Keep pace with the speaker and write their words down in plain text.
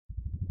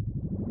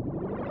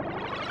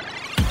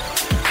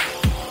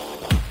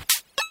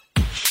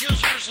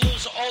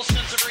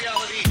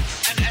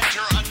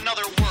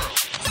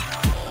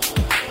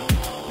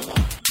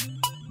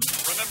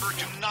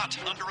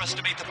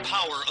underestimate the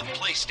power of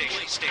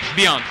PlayStation.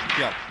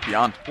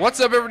 Beyond. What's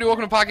up, everybody?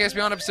 Welcome to Podcast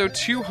Beyond, episode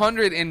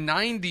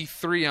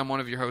 293. I'm one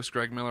of your hosts,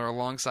 Greg Miller.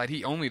 Alongside,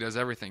 he only does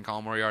everything,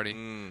 Colin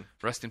Moriarty.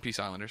 Rest in peace,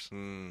 Islanders.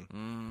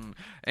 And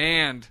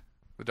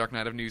the Dark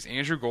Knight of News,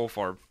 Andrew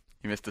Goldfarb.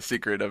 You missed the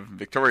secret of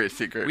Victoria's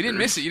Secret. We didn't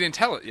miss it. You didn't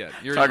tell it yet.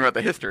 You're talking about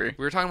the history.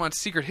 We were talking about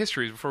secret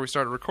histories before we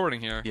started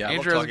recording here. Yeah,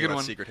 Andrew has a good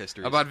one secret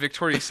histories. about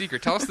Victoria's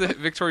Secret. Tell us the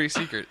Victoria's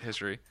Secret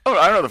history. Oh,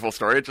 I don't know the full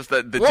story. It's just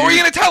that the What dude... were you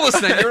going to tell us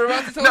then? You were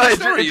about to tell us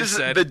the story, you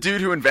said. The dude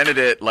who invented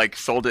it,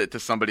 sold it to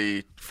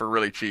somebody for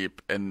really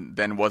cheap and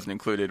then wasn't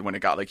included when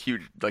it got,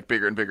 huge,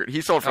 bigger and bigger. He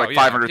sold for,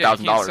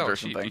 $500,000 or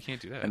something. You can't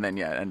do that. And then,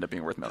 it ended up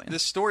being worth millions.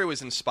 This story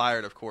was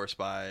inspired, of course,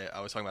 by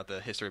I was talking about the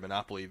History of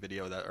Monopoly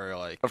video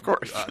of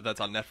course, that's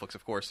on Netflix,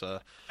 of course, and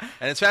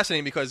it's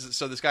fascinating because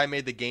this guy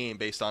made the game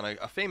based on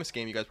a famous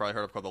game you guys probably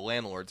heard of called the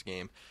Landlord's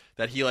Game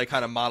that he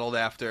kind of modeled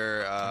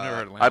after. I've never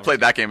heard of I played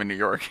that game in New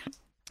York.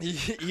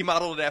 He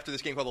modeled it after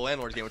this game called the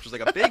Landlord's Game, which was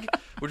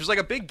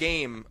a big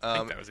game,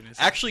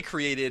 actually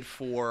created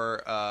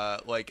for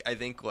I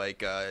think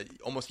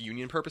almost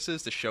union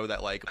purposes to show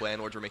that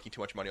landlords were making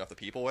too much money off the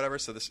people, whatever.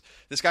 So this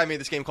guy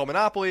made this game called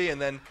Monopoly, and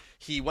then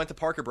he went to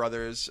Parker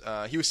Brothers.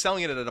 He was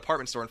selling it at a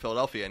department store in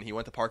Philadelphia, and he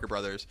went to Parker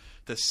Brothers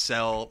to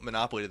sell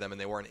Monopoly to them, and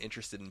they weren't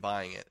interested in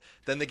buying it.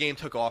 Then the game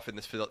took off in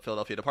this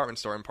Philadelphia department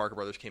store, and Parker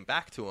Brothers came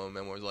back to him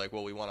and was like,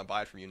 "Well, we want to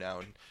buy it from you now,"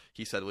 and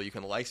he said, "Well, you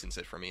can license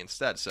it for me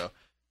instead." So.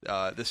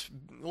 This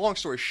long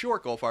story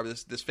short,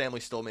 Goldfarb, this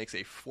family still makes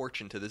a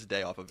fortune to this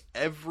day off of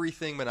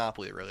everything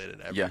Monopoly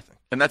related. Everything. Yeah,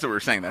 and that's what we were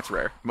saying. That's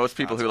rare. Most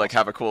people who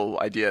have a cool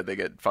idea, they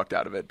get fucked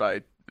out of it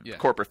by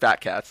corporate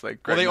fat cats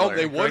like Greg Miller.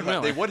 They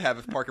would have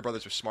if Parker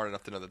Brothers were smart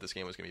enough to know that this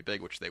game was going to be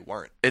big, which they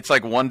weren't. It's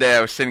one day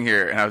I was sitting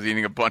here and I was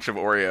eating a bunch of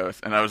Oreos,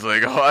 and I was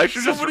like, "Oh,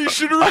 somebody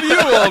should review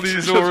all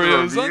these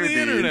Oreos on the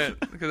internet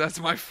because that's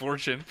my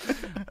fortune."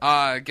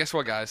 Guess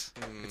what, guys?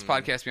 It's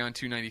Podcast Beyond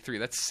 293.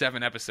 That's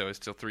 7 episodes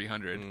till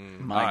 300.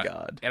 My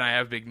God! And I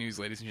have big news,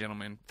 ladies and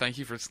gentlemen. Thank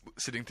you for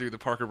sitting through the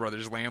Parker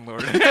Brothers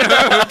Landlord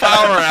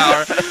Power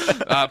Hour.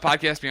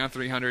 Podcast Beyond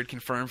 300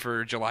 confirmed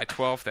for July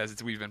 12th,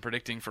 as we've been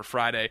predicting for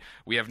Friday.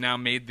 We have now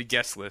made the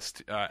guest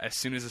list. As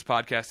soon as this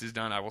podcast is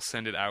done, I will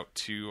send it out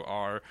to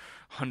our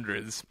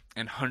hundreds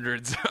and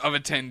hundreds of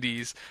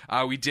attendees.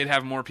 We did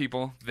have more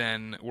people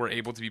than were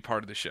able to be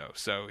part of the show.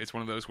 So it's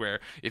one of those where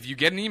if you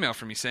get an email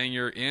from me saying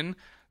you're in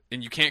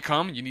and you can't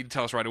come, you need to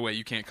tell us right away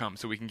you can't come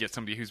so we can get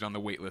somebody who's on the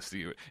wait list to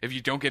do it. If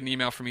you don't get an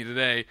email from me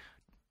today,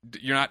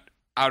 you're not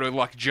out of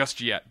luck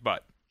just yet,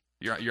 but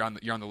you're on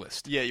the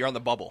list. Yeah, you're on the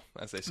bubble,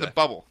 as they say. The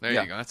bubble. There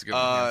you go. That's a good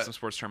one. Some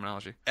sports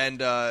terminology. And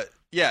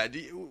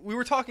we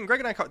were talking. Greg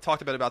and I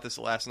talked a bit about this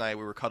last night.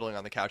 We were cuddling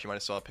on the couch. You might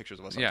have saw pictures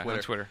of us on Twitter. Yeah, on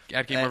Twitter.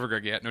 At Game Over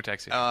Greg. Yeah, no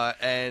text.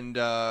 And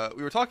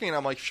we were talking, and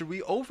I'm like, should we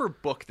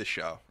overbook the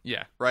show?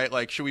 Yeah.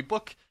 Right. Should we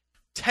book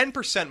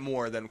 10%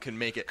 more than can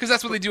make it? Because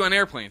that's what they do on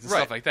airplanes and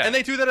stuff like that. And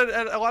they do that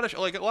at a lot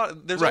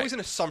of There's always an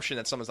assumption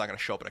that someone's not going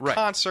to show up at a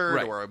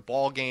concert or a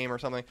ball game or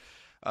something.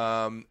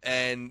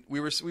 And we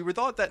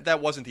thought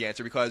that wasn't the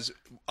answer because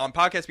on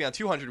Podcast Beyond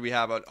 200 we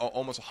have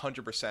almost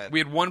 100%. We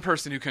had one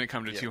person who couldn't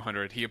come to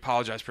 200. He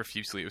apologized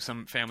profusely. It was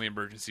some family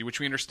emergency,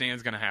 which we understand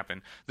is going to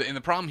happen. And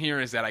the problem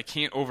here is that I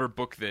can't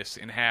overbook this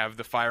and have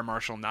the fire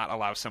marshal not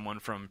allow someone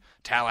from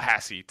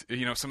Tallahassee,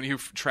 somebody who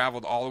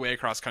traveled all the way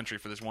across country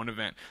for this one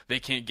event.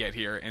 They can't get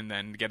here and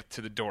then get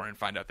to the door and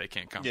find out they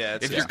can't come. Yeah,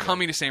 if you're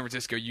coming to San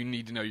Francisco, you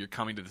need to know you're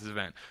coming to this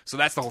event. So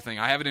that's the whole thing.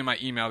 I have it in my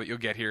email that you'll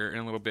get here in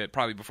a little bit,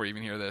 probably before you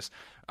even hear this.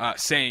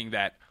 Saying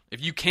that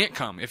if you can't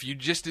come, if you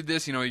just did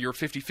this, you're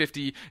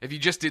 50-50, if you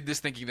just did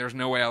this thinking there's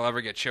no way I'll ever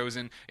get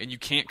chosen and you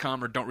can't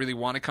come or don't really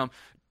want to come,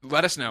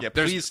 let us know. Yeah,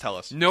 please tell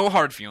us. No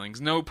hard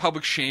feelings, no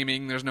public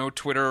shaming, there's no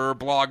Twitter or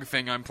blog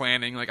thing I'm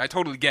planning. I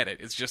totally get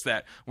it. It's just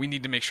that we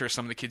need to make sure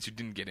some of the kids who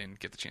didn't get in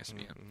get the chance to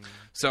be in.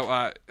 So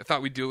I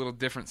thought we'd do a little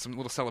different, some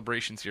little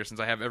celebrations here since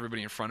I have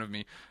everybody in front of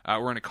me. We're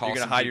going to call. You're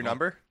going to hide your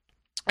number?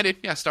 I did,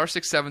 yeah. Star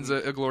 67's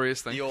a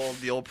glorious thing.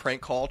 The old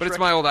prank call But trick? it's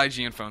my old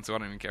IGN phone, so I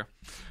don't even care.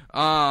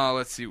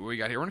 Let's see what we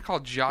got here. We're going to call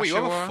Joshua. Wait, you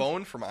have a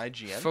phone from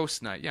IGN?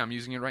 Fosnight. Yeah, I'm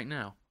using it right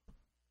now.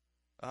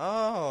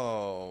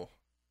 Oh.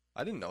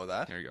 I didn't know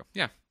that. There you go.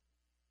 Yeah.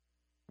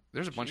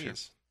 There's a bunch here.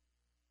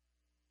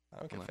 I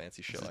don't get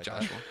fancy shit like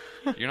Joshua.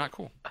 that. You're not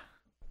cool.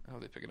 Oh,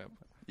 they pick it up.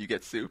 You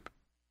get soup.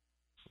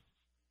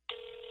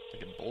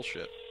 Fucking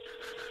bullshit.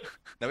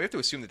 Now we have to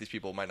assume that these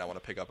people might not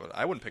want to pick up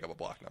I wouldn't pick up a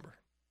block number.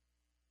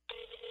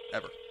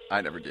 Ever.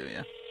 I never do,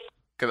 yeah.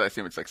 Because I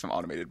assume it's some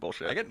automated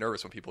bullshit. I get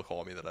nervous when people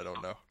call me that I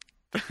don't know.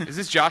 Is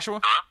this Joshua?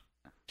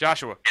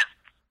 Joshua. Yes.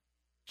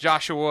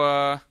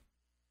 Joshua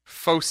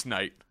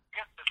Fosnight.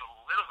 Yes, there's a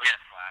little bit of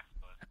slack,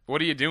 but...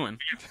 What are you doing?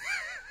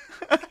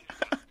 I am...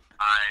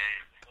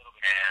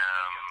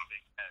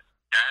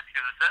 Can I ask you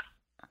who this is?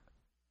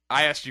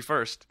 I asked you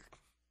first.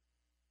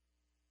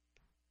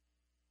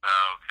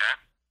 Okay.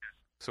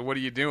 So what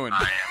are you doing? I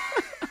am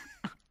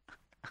at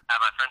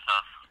my friend's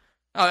house.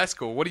 Oh, that's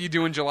cool. What are you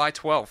doing July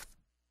 12th?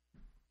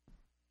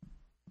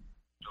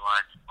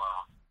 July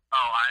 12th.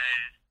 Oh, I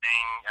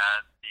sing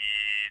at the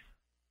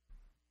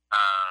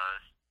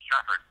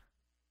Stratford.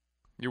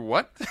 You're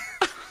what?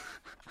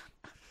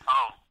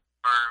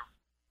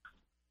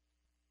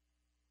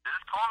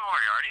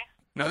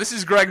 No, this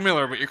is Greg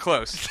Miller, but you're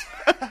close.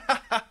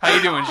 How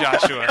you doing,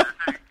 Joshua?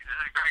 This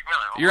is Greg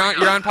Miller.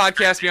 You're on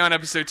Podcast Beyond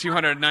episode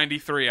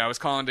 293. I was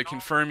calling to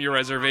confirm your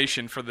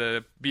reservation for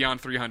the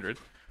Beyond 300.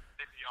 Yes,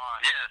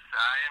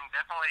 I am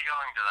definitely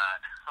going to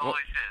that.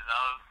 Holy shit,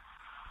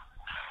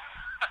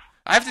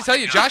 I have to tell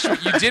you, Joshua,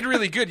 you did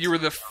really good. You were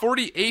the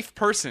 48th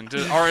person to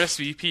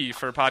RSVP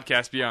for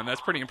Podcast Beyond.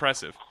 That's pretty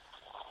impressive.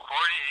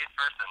 48th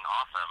person,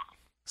 awesome.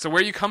 So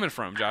where are you coming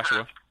from,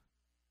 Joshua?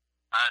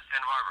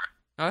 Santa Barbara.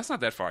 Oh, that's not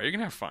that far. You're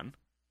gonna have fun.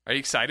 Are you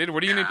excited?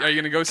 Are you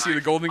gonna go see the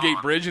Golden Gate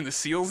Bridge and the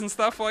seals and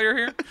stuff while you're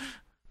here? No, I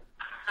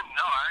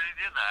already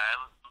did that.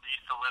 I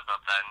used to live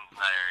up that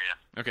area.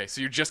 Okay,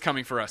 so you're just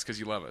coming for us because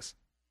you love us.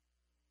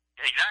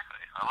 Exactly.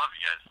 I love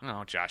you guys.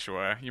 Oh,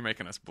 Joshua, you're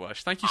making us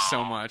blush. Thank you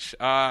so much.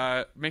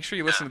 Make sure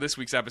you listen to this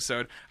week's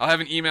episode. I'll have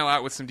an email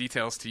out with some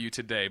details to you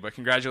today, but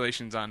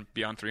congratulations on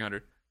Beyond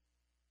 300.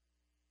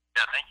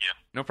 Yeah, thank you.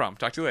 No problem.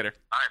 Talk to you later.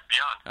 All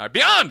right,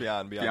 Beyond.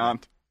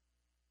 Beyond.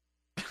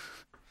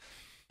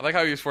 I like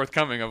how he was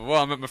forthcoming of,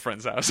 well, I'm at my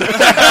friend's house.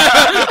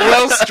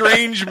 Well,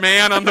 strange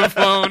man on the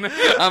phone.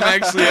 I'm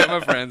actually at my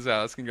friend's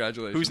house.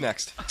 Congratulations. Who's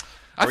next? I Are we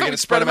thought going we'd to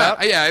spread them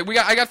out? Yeah,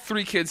 I got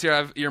 3 kids here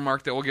I've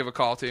earmarked that we'll give a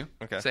call to.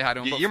 Okay. Say hi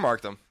to them. You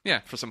earmarked them. Yeah.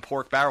 For some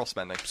pork barrel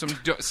spending.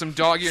 Some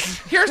dog ear.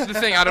 Here's the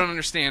thing I don't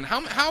understand.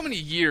 How many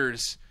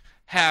years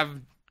have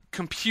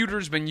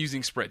computers been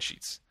using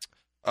spreadsheets?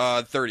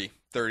 30.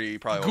 30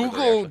 probably.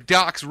 Google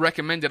Docs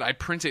recommended I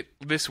print it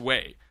this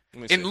way.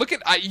 And look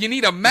at you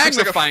need a It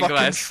magnifying looks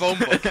like a glass. phone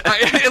book.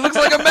 It looks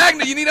like a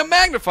magnet. You need a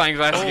magnifying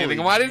glass. Holy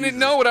Why didn't it Jesus.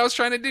 know what I was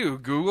trying to do?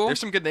 Google. There's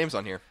some good names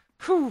on here.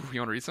 Whew,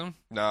 you want to read some?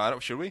 No, I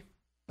don't. Should we?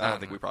 I don't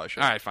think we probably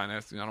should. All right, fine. I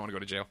don't want to go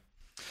to jail.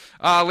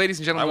 Ladies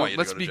and I want gentlemen, you to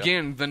let's go to jail.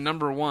 begin the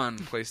 #1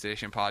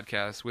 PlayStation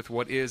podcast with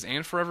what is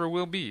and forever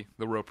will be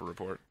the Roper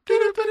Report.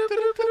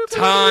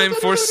 Time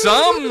for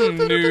some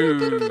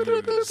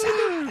news.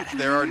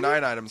 There are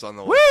 9 items on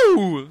the list.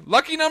 Woo!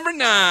 Lucky number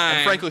 9.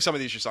 And frankly, some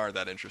of these just aren't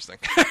that interesting.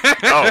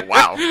 Oh,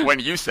 wow. When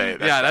you say it.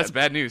 That's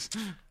bad news.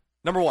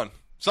 Number 1.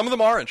 Some of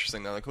them are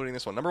interesting, though, including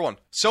this one. Number 1.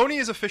 Sony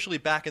is officially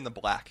back in the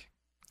black.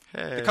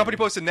 Hey. The company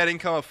posted net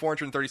income of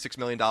 $436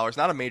 million.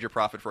 Not a major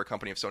profit for a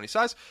company of Sony's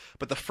size,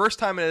 but the first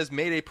time it has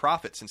made a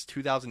profit since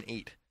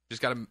 2008.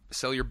 Just got to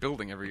sell your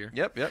building every year.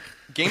 Yep.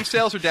 Game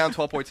sales are down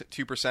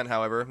 12.2%,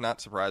 however. Not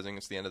surprising.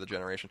 It's the end of the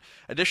generation.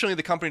 Additionally,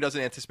 the company doesn't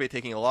anticipate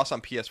taking a loss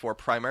on PS4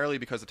 primarily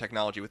because the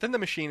technology within the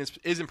machine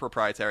isn't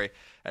proprietary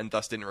and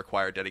thus didn't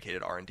require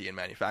dedicated R&D and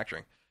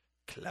manufacturing.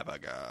 Clever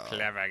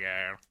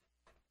girl.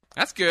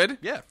 That's good.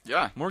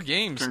 Yeah. More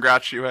games.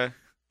 Congrats, Shuhei.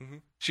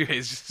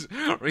 He's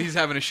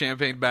having a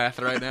champagne bath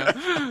right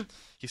now.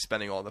 He's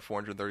spending all the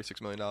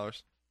 $436 million.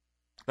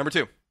 Number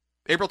 2.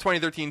 April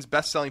 2013's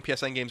best-selling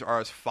PSN games are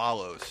as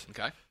follows.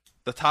 Okay.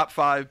 The top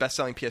 5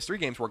 best-selling PS3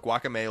 games were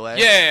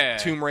Guacamelee,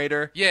 Tomb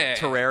Raider,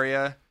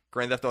 Terraria,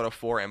 Grand Theft Auto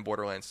 4, and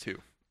Borderlands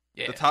 2.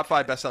 Yeah. The top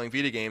 5 best-selling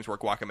Vita games were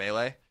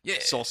Guacamelee, Yeah.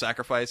 Soul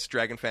Sacrifice,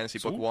 Dragon Fantasy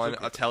Book 1,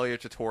 Sacrifice. Atelier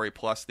Tutori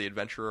Plus, The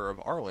Adventurer of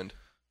Arland,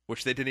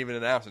 which they didn't even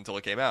announce until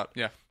it came out.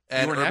 Yeah.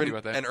 And weren't happy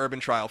about that. and Urban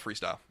Trial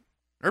Freestyle.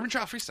 Urban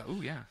Trial Freestyle.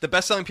 Ooh, yeah. The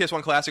best-selling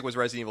PS1 classic was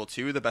Resident Evil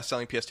 2. The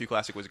best-selling PS2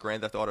 classic was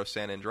Grand Theft Auto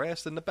San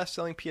Andreas. And the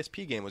best-selling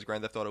PSP game was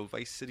Grand Theft Auto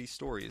Vice City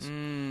Stories.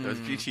 Those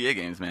GTA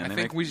games, man. I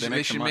think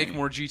they should make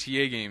more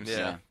GTA games.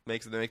 Yeah. They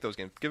make those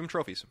games. Give them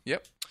trophies.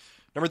 Yep.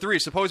 Number 3,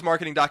 supposed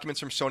marketing documents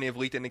from Sony have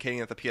leaked indicating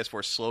that the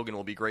PS4 slogan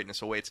will be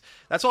greatness awaits.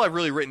 That's all I've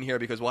really written here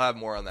because we'll have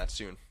more on that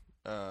soon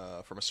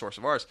from a source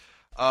of ours.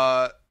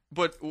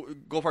 But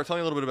Goldfarb, tell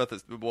me a little bit about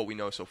this, what we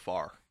know so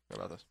far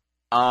about this.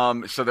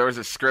 So there was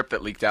a script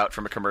that leaked out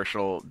from a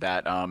commercial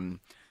that,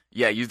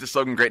 used the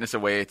slogan "Greatness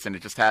Awaits," and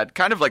it just had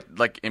kind of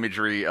like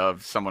imagery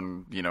of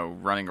someone,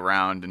 running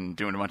around and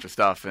doing a bunch of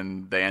stuff,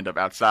 and they end up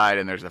outside,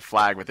 and there's a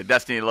flag with the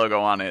Destiny logo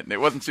on it, and it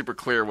wasn't super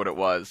clear what it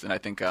was, and I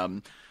think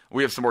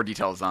we have some more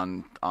details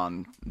on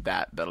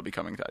that'll be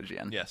coming to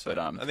IGN. Yes, but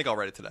I think I'll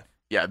write it today.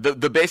 Yeah,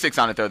 the basics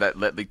on it though that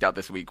leaked out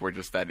this week were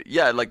just that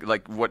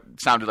like what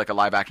sounded like a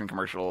live action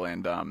commercial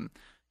and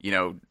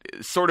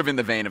sort of in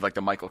the vein of like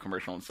the Michael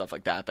commercial and stuff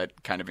like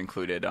that kind of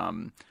included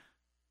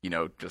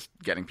just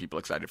getting people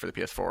excited for the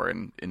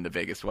PS4 in the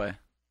vaguest way.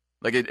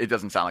 Like it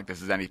doesn't sound like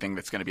this is anything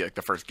that's going to be like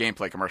the first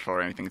gameplay commercial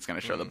or anything that's going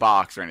to show the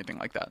box or anything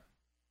like that.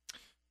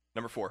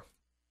 Number 4.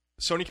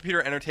 Sony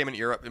Computer Entertainment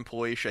Europe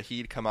employee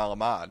Shahid Kamal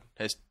Ahmad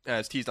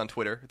has teased on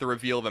Twitter the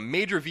reveal of a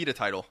major Vita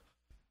title.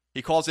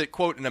 He calls it,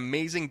 quote, an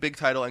amazing big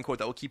title, end quote,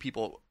 that will keep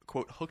people,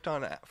 quote, hooked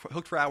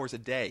for hours a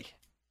day,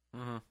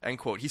 end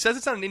quote. He says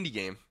it's not an indie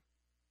game.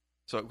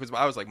 So, because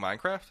I was like,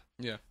 Minecraft?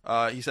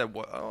 Yeah. He said,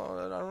 I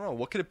don't know.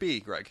 What could it be,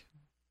 Greg?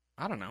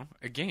 I don't know.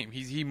 A game.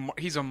 He's a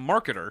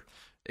marketer.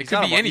 It He's could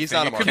not be a anything. he's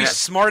not a It could be marketer.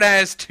 Smart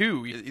As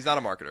 2. He's not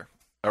a marketer.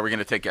 Are we going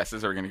to take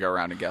guesses or are we going to go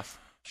around and guess?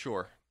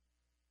 Sure.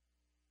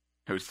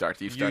 Who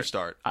starts? You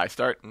start. I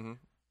start? Mhm.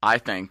 I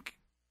think,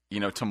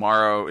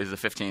 tomorrow is the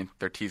 15th.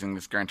 They're teasing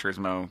this Gran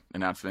Turismo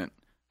announcement.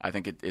 I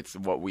think it's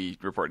what we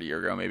reported a year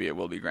ago. Maybe it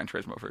will be Gran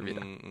Turismo for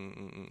Vita.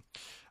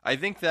 I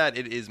think that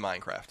it is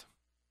Minecraft.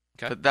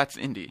 But that's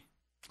indie.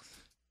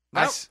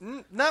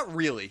 Not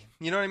really.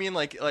 You know what I mean?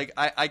 Like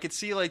I could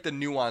see like the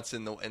nuance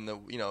in the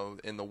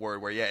in the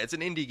word where it's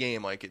an indie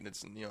game, like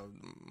it's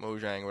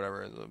Mojang or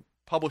whatever, the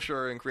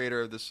publisher and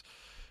creator of this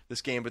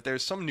game, but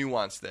there's some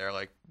nuance there.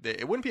 Like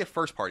it wouldn't be a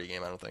first party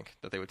game, I don't think,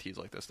 that they would tease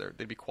like this.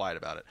 They'd be quiet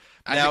about it.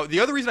 Now, the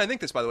other reason I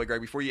think this, by the way,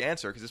 Greg, before you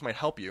answer, because this might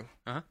help you,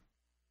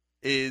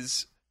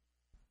 is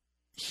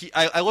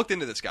I looked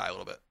into this guy a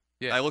little bit.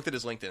 Yeah. I looked at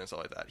his LinkedIn and stuff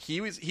like that.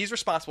 He's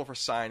responsible for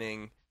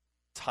signing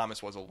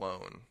Thomas Was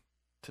Alone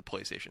to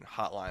PlayStation,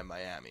 Hotline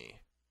Miami,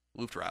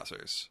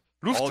 Luftrausers.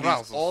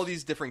 All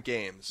these different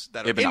games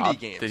that are indie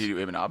games. Did he do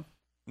Ibn Ab?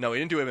 No, he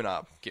didn't do Ibn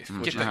Ab. Get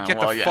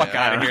the fuck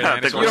out of here,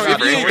 then.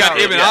 You got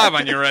Ibn Ab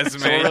on your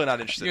resume. So we're really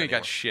not interested. You ain't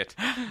got shit.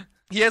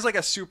 He has like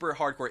a super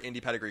hardcore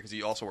indie pedigree because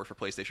he also worked for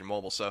PlayStation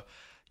Mobile, so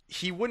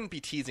he wouldn't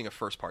be teasing a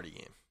first-party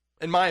game,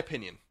 in my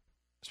opinion.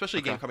 Especially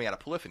a game coming out of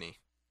Polyphony.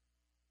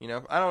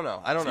 I don't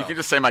know. You can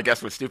just say my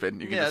guess was stupid.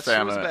 You can just say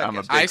I'm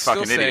a big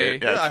fucking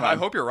idiot. Yeah, I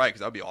hope you're right, because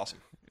that would be awesome.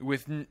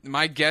 With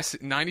my guess,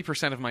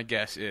 90% of my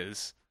guess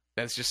is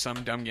that's just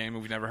some dumb game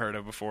we've never heard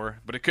of before.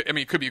 But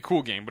it could be a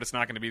cool game, but it's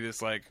not going to be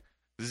this like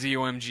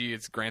ZOMG,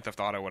 it's Grand Theft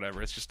Auto,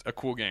 whatever. It's just a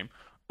cool game.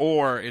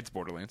 Or it's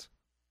Borderlands.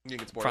 You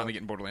think it's Borderlands? Finally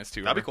getting Borderlands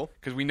 2. That'd be cool.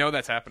 Because we know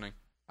that's happening.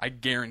 I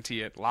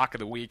guarantee it. Lock of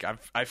the week. I've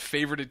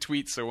favorited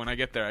tweets, so when I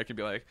get there, I can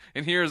be like,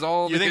 and here's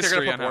all the history. You think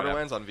they're going to put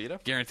Borderlands on Vita?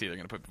 Guarantee they're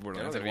going to put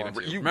Borderlands on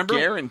Vita. You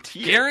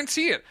guarantee it?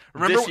 Guarantee it.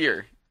 Remember, this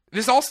year.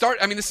 This all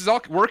started. I mean,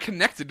 we're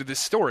connected to this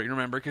story.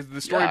 Remember, because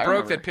the story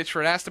broke that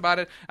Pitchford asked about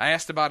it. I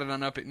asked about it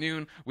on Up at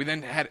Noon. We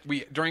then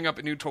during Up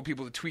at Noon told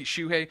people to tweet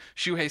Shuhei.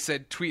 Shuhei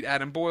said tweet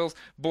Adam Boyles.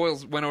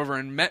 Boyles went over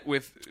and met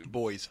with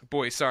Boys.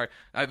 Sorry,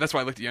 that's why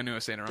I looked at you. I knew I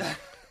was saying it wrong.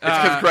 It's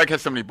because Greg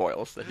has so many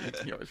Boyles that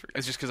he always forgets.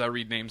 It's just because I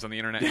read names on the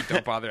internet and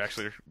don't bother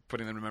actually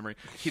putting them in memory.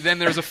 Then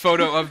there's a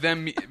photo of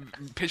them,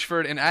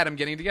 Pitchford and Adam,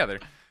 getting together.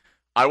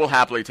 I will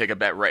happily take a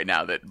bet right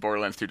now that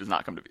Borderlands 2 does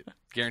not come to Vita.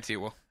 Guarantee it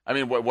will. I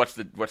mean, what's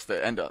the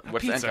end of?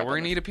 What's pizza. The end We're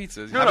gonna eat a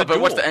pizza. No, but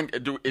what's the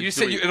end? You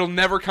said it'll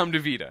never come to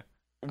Vita.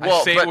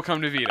 Well, I say it will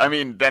come to Vita. I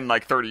mean, then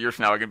like 30 years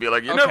from now, I can be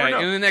like, you never know.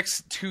 In the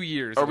next 2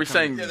 years. Are we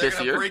saying this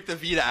year? Break the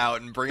Vita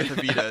out and bring it to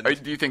Vita.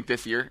 Do you think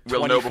this year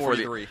we'll know before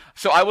the?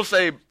 So I will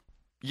say,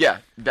 yeah,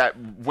 that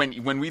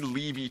when we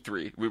leave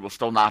E3, we will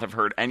still not have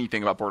heard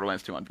anything about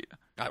Borderlands 2 on Vita.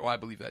 I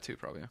believe that too,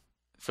 probably. Yeah.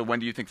 So when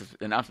do you think this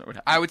announcement would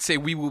happen? I would say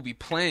we will be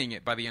playing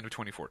it by the end of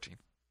 2014.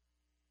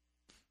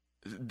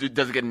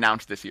 Does it get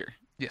announced this year?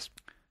 Yes.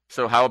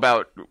 So how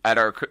about at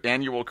our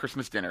annual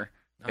Christmas dinner,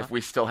 if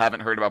we still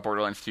haven't heard about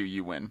Borderlands 2,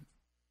 you win.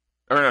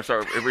 Or no,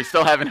 sorry, if we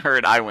still haven't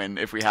heard, I win.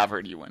 If we have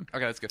heard, you win.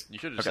 Okay, that's good. You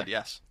should have just said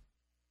yes.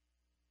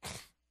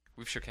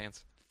 We've shook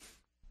hands.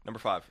 Number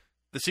 5.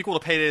 The sequel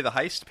to Payday the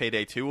Heist,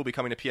 Payday 2, will be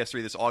coming to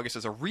PS3 this August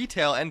as a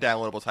retail and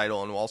downloadable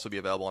title and will also be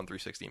available on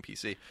 360 and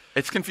PC.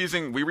 It's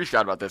confusing. We reached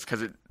out about this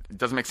because it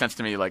doesn't make sense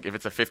to me. Like, if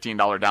it's a $15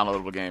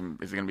 downloadable game,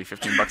 is it going to be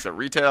 $15 at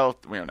retail?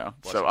 We don't know.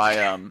 So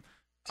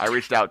I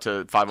reached out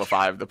to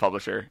 505, the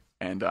publisher,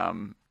 and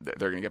they're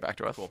going to get back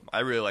to us. Cool. I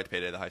really liked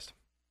Payday the Heist.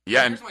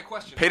 Yeah, and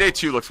Payday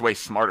 2 looks way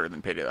smarter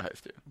than Payday the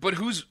Heist 2. But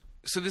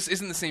so this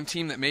isn't the same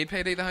team that made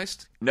Payday the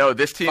Heist? No,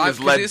 this team is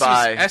led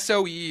by... was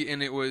SOE,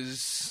 and it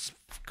was...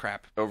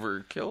 crap.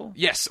 Overkill?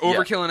 Yes,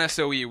 Overkill and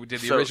SOE did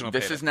the original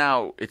this Payday. Is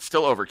now... It's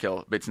still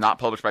Overkill, but it's not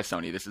published by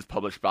Sony. This is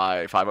published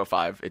by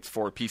 505. It's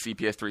for PC,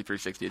 PS3,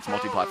 360. It's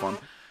multi-platform.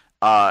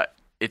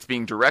 It's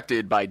being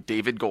directed by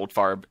David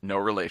Goldfarb, no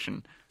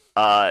relation.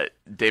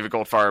 David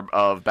Goldfarb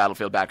of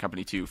Battlefield Bad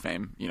Company 2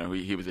 fame,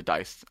 he was at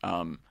DICE,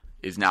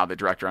 is now the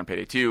director on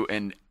Payday 2,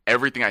 and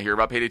everything I hear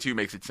about Payday 2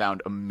 makes it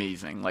sound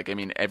amazing. Like, I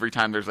mean, every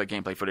time there's like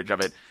gameplay footage of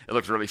it, it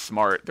looks really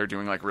smart. They're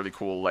doing like really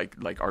cool like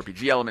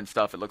RPG element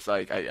stuff. It looks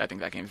like I think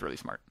that game's really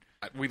smart.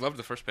 We loved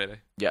the first Payday.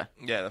 Yeah.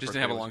 Just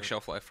didn't have a long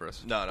shelf life for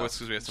us. No.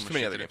 Because we had so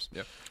many other games.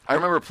 Yeah. I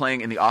remember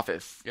playing in the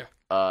office.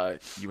 Yeah.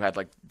 You had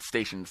like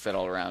stations set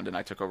all around, and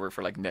I took over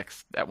for like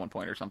Nick's at one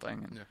point or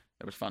something. And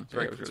it was fun.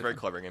 It's a very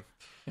clever game.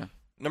 Yeah.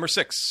 Number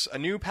 6, a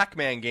new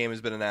Pac-Man game has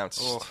been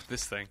announced. Oh,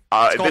 this thing.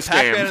 It's called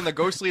Pac-Man and the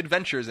Ghostly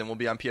Adventures and will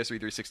be on PS3,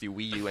 360,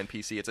 Wii U, and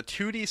PC. It's a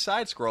 2D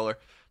side-scroller,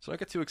 so don't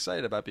get too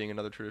excited about being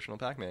another traditional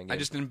Pac-Man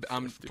game.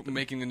 I'm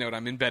making the note.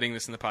 I'm embedding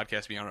this in the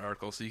Podcast Beyond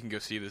article, so you can go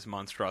see this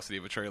monstrosity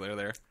of a trailer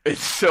there.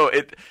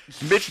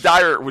 Mitch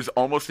Dyer was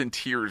almost in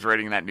tears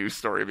writing that news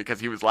story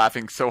because he was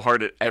laughing so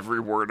hard at every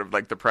word of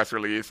like the press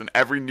release, and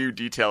every new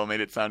detail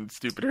made it sound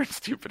stupider and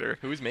stupider.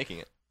 Who is making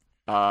it?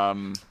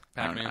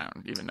 Pac-Man. I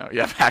don't even know.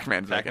 Yeah,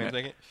 Pac-Man's making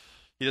it.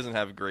 He doesn't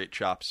have great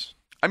chops.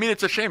 I mean,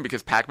 it's a shame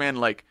because Pac-Man,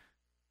 like...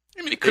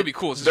 I mean, it could be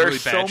cool. It's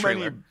there's really bad so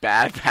many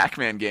bad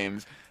Pac-Man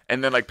games,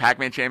 and then, like,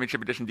 Pac-Man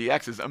Championship Edition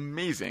DX is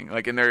amazing.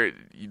 Like, and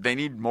they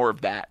need more of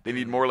that. They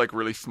need more, like,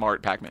 really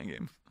smart Pac-Man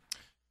games.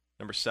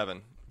 Number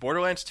 7.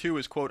 Borderlands 2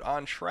 is, quote,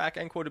 on track,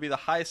 end quote, to be the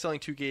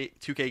highest-selling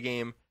 2K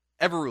game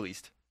ever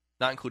released,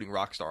 not including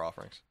Rockstar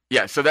offerings.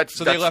 Yeah, so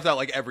they left out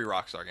like every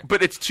Rockstar game.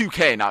 But it's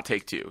 2K, not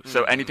Take-Two.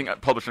 So anything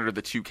published under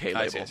the 2K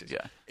label. I see.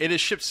 Yeah. It has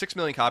shipped 6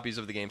 million copies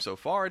of the game so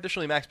far.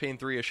 Additionally, Max Payne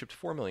 3 has shipped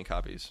 4 million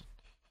copies.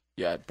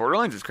 Yeah,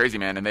 Borderlands is crazy,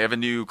 man, and they have a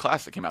new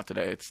class that came out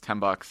today. It's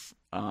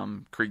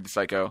 $10. Krieg the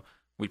Psycho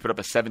We put up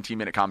a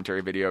 17-minute commentary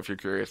video if you're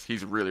curious.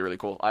 He's really, really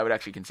cool. I would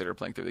actually consider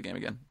playing through the game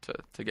again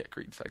to get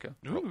Creed Psycho.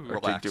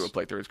 Or to do a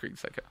playthrough as Creed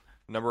Psycho.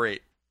 Number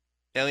 8.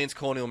 Aliens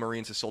Colonial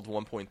Marines has sold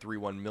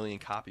 1.31 million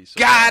copies. So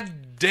God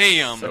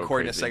damn! So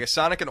according crazy. to Sega,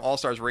 Sonic and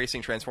All-Stars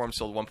Racing Transformed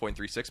sold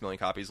 1.36 million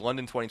copies.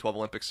 London 2012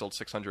 Olympics sold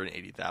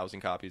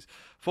 680,000 copies.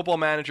 Football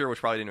Manager,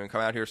 which probably didn't even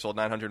come out here, sold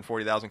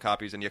 940,000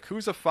 copies. And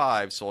Yakuza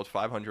 5 sold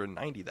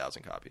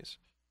 590,000 copies.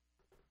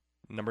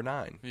 Number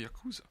 9.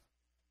 Yakuza.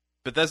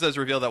 Bethesda has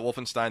revealed that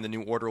Wolfenstein: The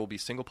New Order will be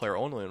single-player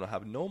only and will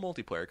have no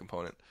multiplayer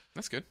component.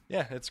 That's good.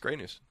 Yeah, it's great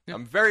news. Yeah.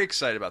 I'm very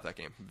excited about that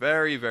game.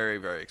 Very, very,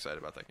 very excited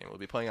about that game. We'll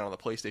be playing it on the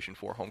PlayStation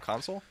 4 home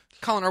console.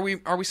 Colin,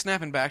 are we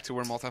snapping back to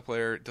where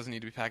multiplayer doesn't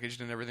need to be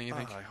packaged and everything? You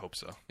think? I hope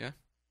so. Yeah.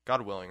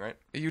 God willing, right?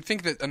 You'd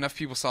think that enough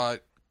people saw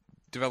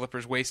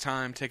developers waste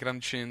time, take it on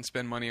the chin,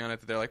 spend money on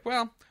it, that they're like,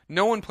 well,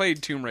 no one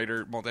played Tomb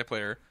Raider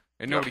multiplayer,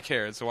 and nobody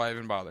cared, so why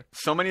even bother?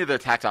 So many of the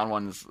tacked on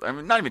ones, I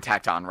mean, not even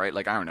tacked on, right?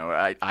 Like, I don't know.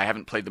 I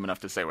haven't played them enough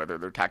to say whether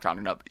they're tacked on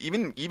or not.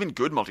 Even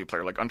good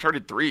multiplayer, like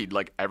Uncharted 3,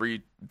 like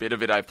every bit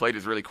of it I've played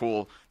is really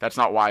cool. That's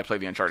not why I play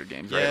the Uncharted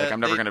games, right? Yeah, Like, I'm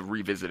never going to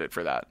revisit it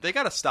for that. They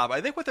got to stop.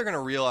 I think what they're going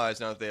to realize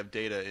now that they have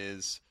data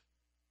is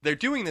they're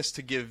doing this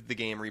to give the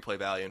game replay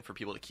value and for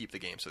people to keep the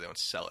game so they don't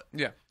sell it.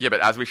 Yeah. Yeah, but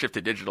as we shift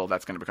to digital,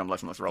 that's going to become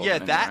less and less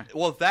relevant.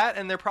 Anyway. That,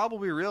 and they're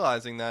probably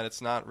realizing that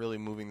it's not really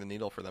moving the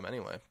needle for them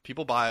anyway.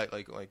 People buy,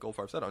 like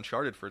Goldfarb said,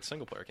 Uncharted for its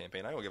single-player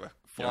campaign. I don't give a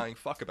flying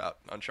fuck about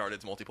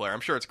Uncharted's multiplayer. I'm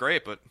sure it's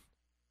great, but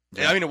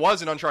I mean, it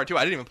was in Uncharted 2.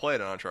 I didn't even play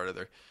it in Uncharted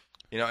there.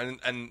 You know,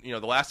 and you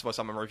know, The Last of Us,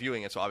 I'm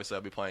reviewing it, so obviously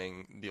I'll be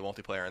playing the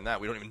multiplayer in that.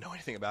 We don't even know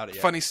anything about it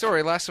yet. Funny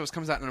story, Last of Us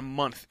comes out in a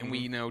month, and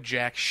we know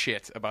jack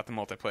shit about the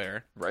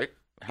multiplayer. Right?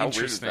 How weird is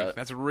Interesting. that?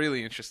 That's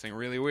really interesting,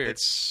 really weird.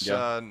 It's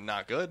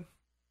not good.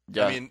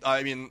 Yeah.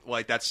 I mean,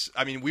 like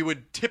we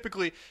would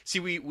typically see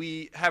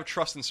we have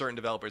trust in certain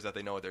developers that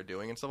they know what they're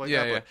doing and stuff like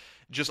that. Yeah. But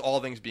just all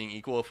things being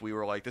equal, if we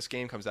were like, this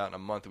game comes out in a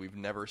month, we've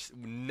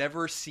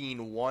never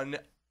seen one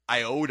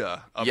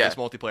iota of this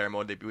multiplayer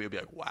mode, we would be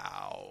like,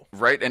 wow.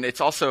 Right, and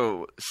it's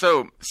also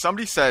so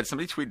somebody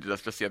tweeted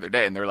us just the other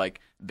day, and they're like,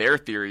 their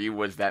theory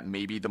was that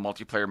maybe the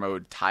multiplayer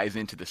mode ties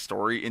into the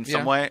story in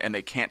some way, and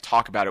they can't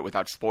talk about it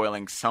without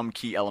spoiling some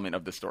key element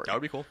of the story. That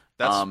would be cool.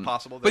 That's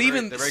possible. But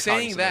even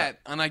saying that,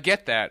 and I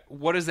get that,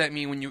 what does that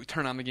mean when you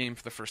turn on the game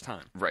for the first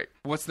time? Right.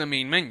 What's the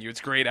main menu?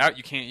 It's grayed out.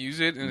 You can't use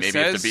it. And Maybe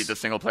you have to beat the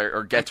single player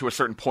or get to a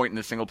certain point in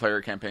the single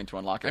player campaign to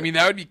unlock it. I mean,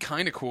 that would be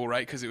kind of cool,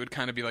 right? Because it would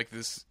kind of be like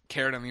this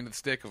carrot on the end of the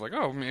stick of like,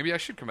 oh, maybe I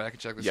should come back and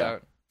check this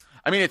out.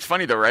 I mean, it's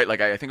funny though, right? Like,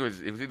 I think it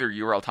was either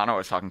you or Altano I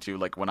was talking to.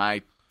 Like, when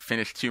I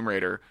finished Tomb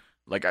Raider,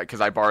 like, because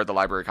I borrowed the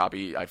library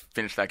copy, I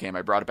finished that game,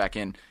 I brought it back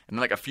in, and then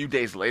like a few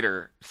days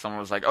later, someone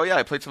was like, "Oh yeah,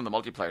 I played some of the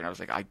multiplayer," and I was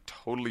like, "I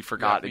totally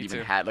forgot it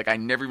even had." Like, I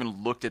never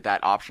even looked at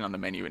that option on the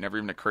menu. It never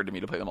even occurred to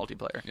me to play the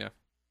multiplayer. Yeah,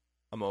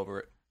 I'm over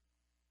it.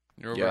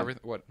 You're over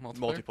everything. What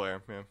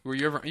multiplayer? Yeah. Were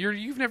you ever?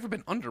 You've never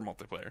been under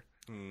multiplayer.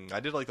 I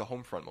did like the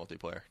Homefront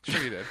multiplayer.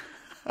 Sure you did.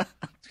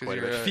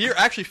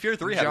 Fear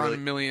 3 had John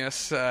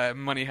Milius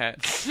money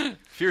hat.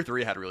 Fear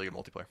 3 had really good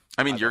multiplayer.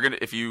 I mean, you're gonna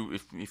if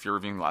you're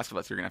reviewing The Last of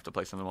Us, you're gonna have to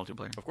play some of the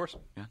multiplayer. Of course.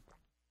 Yeah.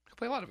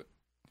 Play a lot of it.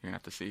 You're gonna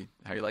have to see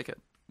how you like it.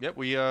 Yep,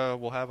 we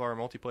will have our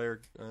multiplayer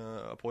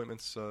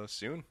appointments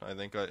soon. I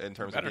think in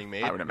terms of being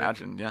made. I would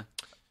imagine, yeah.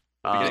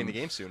 We'll be getting the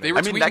game soon. They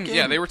were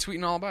tweeting, they were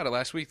tweeting all about it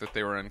last week that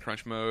they were in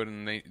crunch mode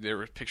and there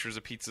were pictures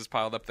of pizzas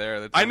piled up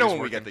there. I know when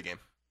we get the game.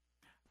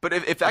 But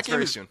if that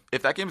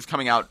game is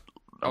coming out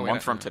a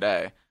month from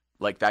today,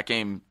 like, that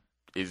game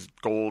is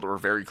gold or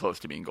very close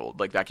to being gold.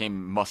 Like, that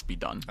game must be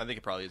done. I think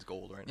it probably is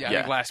gold right now. Yeah,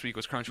 I think last week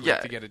was crunch week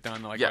to get it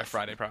done by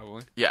Friday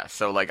probably. Yeah,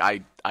 so like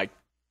I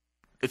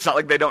it's not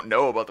like they don't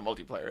know about the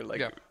multiplayer.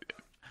 Like,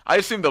 I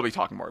assume they'll be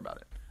talking more about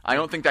it. I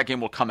don't think that game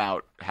will come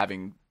out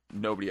having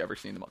nobody ever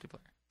seen the multiplayer.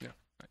 Yeah.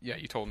 Yeah,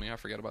 you told me. I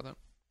forgot about that.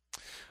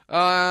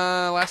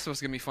 Last of Us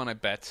is going to be fun, I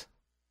bet.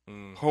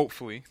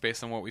 Hopefully,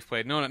 based on what we've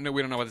played. No,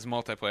 we don't know about this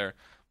multiplayer.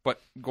 But,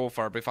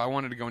 Goldfarb, if I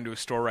wanted to go into a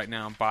store right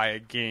now and buy a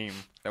game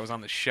that was on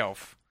the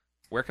shelf,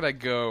 where could I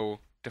go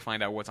to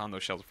find out what's on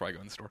those shelves before I go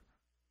in the store?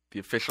 The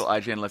official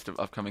IGN list of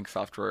upcoming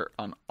software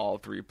on all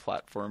 3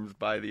 platforms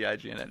by the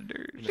IGN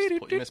editors. You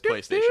missed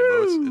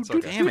PlayStation, but it's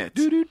okay. Damn it.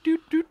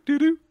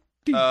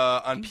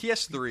 On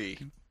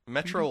PS3,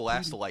 Metro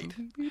Last Light.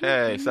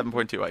 Hey,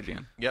 7.2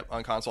 IGN. Yep,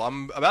 on console.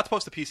 I'm about to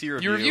post a PC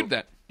review. You reviewed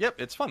that? Yep,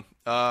 it's fun.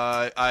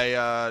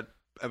 I'm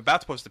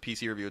about to post a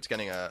PC review. It's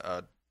getting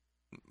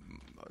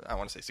I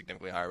want to say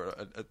significantly higher,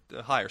 but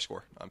a higher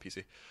score on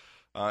PC.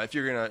 If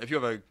you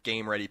have a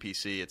game ready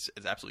PC, it's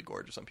absolutely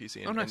gorgeous on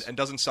PC, and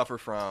doesn't suffer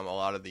from a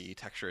lot of the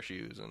texture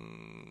issues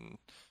and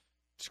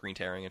screen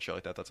tearing and shit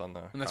like that. That's on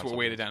the and that's what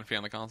weighted down for you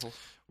on the consoles.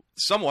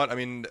 Somewhat. I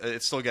mean,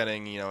 it's still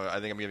getting. I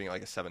think I'm giving it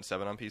like a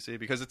 7.7 on PC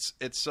because it's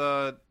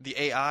the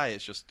AI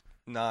is just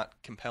not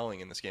compelling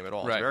in this game at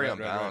all. It's very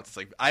unbalanced.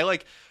 It's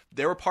like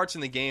there were parts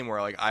in the game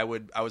where like I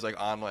was like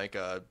on like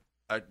a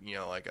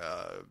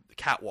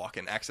catwalk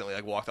and accidentally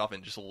like walked off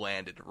and just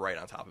landed right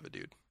on top of a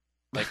dude,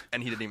 like,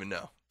 and he didn't even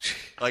know.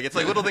 Like, it's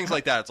like little things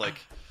like that. It's like,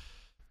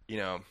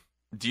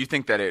 Do you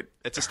think that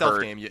it's a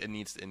stealth game? It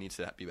needs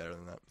to be better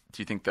than that.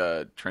 Do you think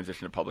the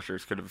transition of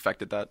publishers could have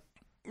affected that?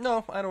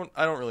 No, I don't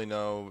really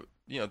know.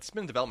 It's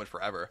been in development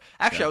forever.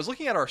 Actually, I was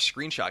looking at our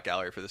screenshot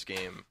gallery for this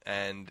game,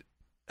 and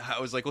I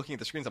was like looking at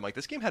the screens. I'm like,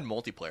 this game had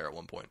multiplayer at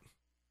one point.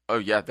 Oh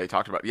yeah, they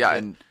talked about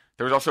and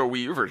there was also a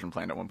Wii U version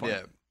planned at one point.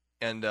 Yeah,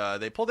 and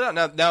they pulled it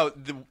out. Now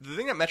the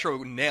thing that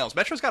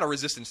Metro's got a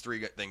Resistance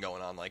 3 thing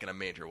going on, like in a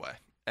major way,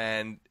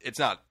 and it's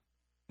not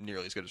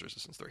nearly as good as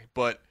Resistance 3,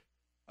 but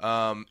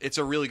it's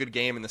a really good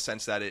game in the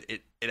sense that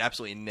it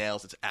absolutely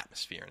nails its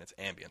atmosphere and its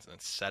ambience and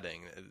its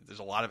setting. There's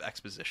a lot of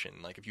exposition.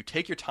 Like if you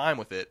take your time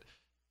with it,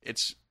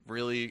 it's a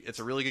really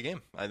good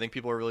game. I think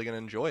people are really going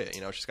to enjoy it.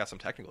 It's just got some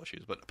technical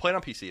issues, but play it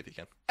on PC if you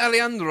can.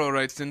 Alejandro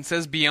writes in,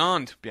 says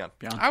Beyond. Beyond.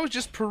 I was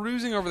just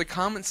perusing over the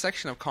comment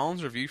section of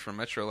Colin's review for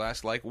Metro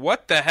last. Like,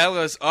 what the hell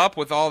is up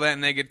with all that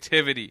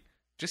negativity?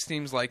 Just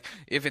seems like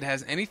if it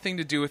has anything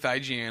to do with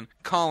IGN,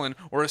 Colin,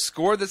 or a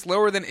score that's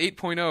lower than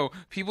 8.0,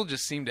 people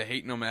just seem to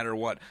hate no matter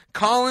what.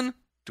 Colin,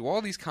 do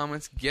all these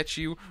comments get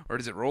you, or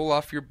does it roll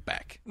off your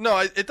back? No,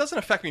 it doesn't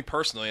affect me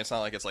personally. It's not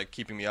like it's like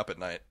keeping me up at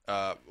night.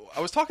 I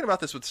was talking about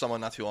this with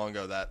someone not too long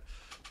ago, that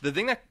the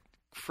thing that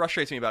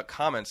frustrates me about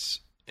comments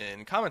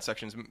in comment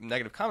sections,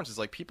 negative comments, is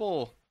like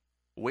people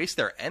waste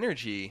their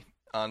energy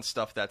on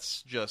stuff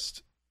that's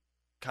just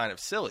kind of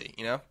silly.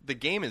 The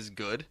game is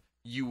good.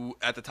 You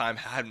at the time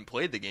hadn't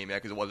played the game yet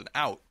because it wasn't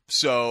out.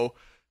 So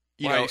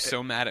why are you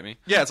so mad at me?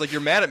 Yeah, it's like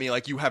you're mad at me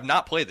like you have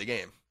not played the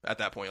game at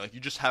that point. Like you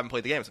just haven't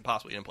played the game. It's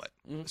impossible. You didn't play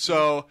it. Mm-hmm.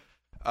 So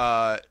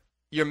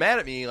you're mad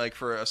at me like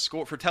for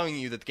telling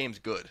you that the game's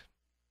good.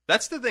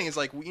 That's the thing, is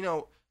like we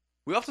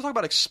often talk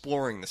about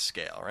exploring the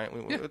scale, right?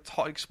 We're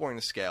exploring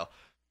the scale.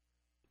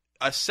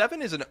 A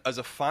 7 is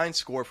a fine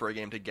score for a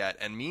game to get,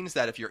 and means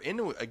that if you're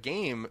into a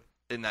game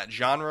in that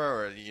genre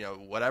or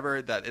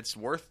whatever, that it's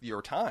worth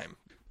your time.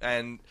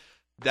 And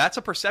that's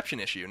a perception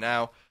issue.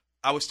 Now,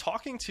 I was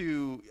talking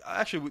to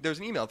there's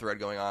an email thread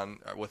going on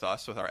with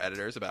our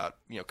editors about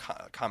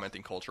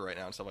commenting culture right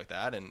now and stuff like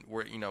that, and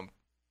we're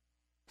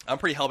I'm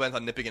pretty hell bent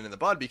on nipping it in the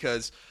bud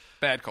because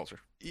bad culture.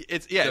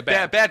 It's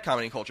bad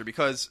commenting culture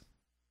because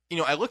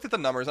I looked at the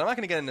numbers. I'm not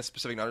going to get into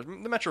specific numbers.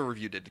 The Metro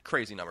Review did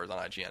crazy numbers on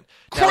IGN.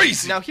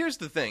 Crazy. Now here's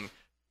the thing: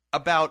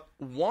 about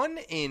 1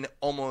 in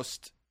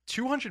almost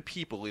 200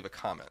 people leave a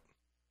comment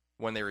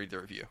when they read the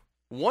review.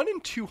 1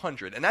 in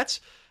 200, and that's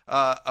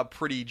a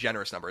pretty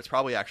generous number. It's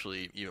probably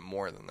actually even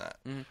more than that.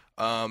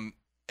 Mm-hmm.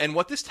 And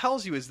what this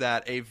tells you is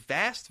that a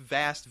vast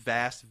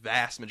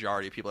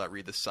majority of people that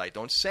read the site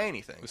don't say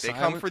anything. They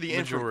come for the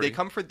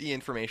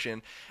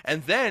information,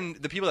 and then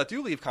the people that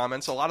do leave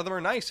comments, a lot of them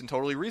are nice and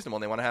totally reasonable,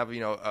 and they want to have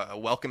a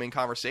welcoming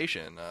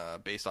conversation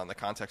based on the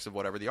context of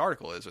whatever the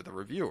article is or the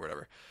review or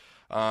whatever.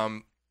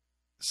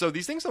 So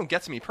these things don't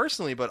get to me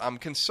personally, but I'm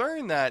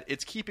concerned that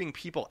it's keeping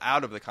people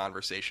out of the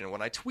conversation.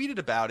 When I tweeted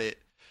about it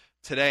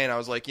today, and I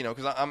was like,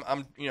 because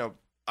I'm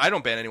I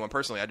don't ban anyone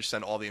personally. I just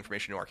send all the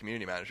information to our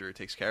community manager who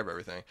takes care of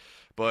everything.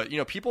 But,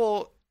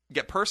 people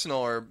get personal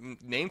or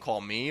name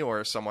call me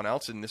or someone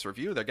else in this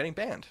review, they're getting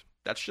banned.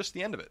 That's just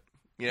the end of it,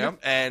 Yeah.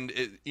 And,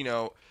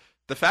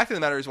 the fact of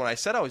the matter is when I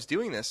said I was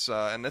doing this,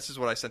 and this is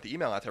what I sent the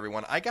email out to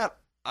everyone, I got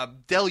a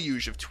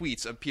deluge of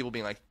tweets of people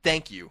being like,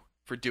 thank you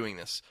for doing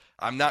this.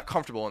 I'm not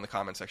comfortable in the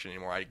comment section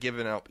anymore. I've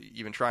given up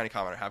even trying to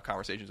comment or have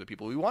conversations with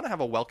people. We want to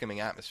have a welcoming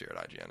atmosphere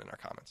at IGN in our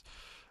comments.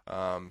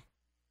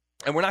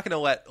 And we're not going to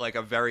let like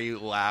a very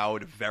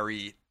loud,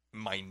 very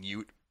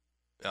minute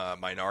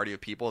minority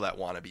of people that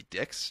want to be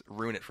dicks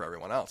ruin it for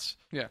everyone else.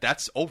 Yeah.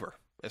 That's over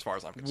as far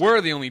as I'm concerned.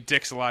 We're the only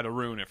dicks allowed to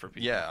ruin it for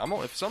people. Yeah,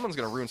 if someone's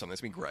going to ruin something,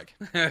 it's me, Greg.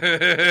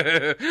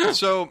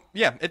 So,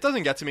 yeah, it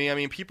doesn't get to me. I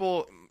mean,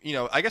 people,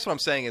 I guess what I'm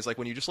saying is like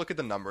when you just look at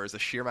the numbers, the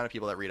sheer amount of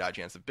people that read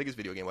IGN, it's the biggest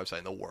video game website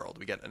in the world.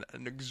 We get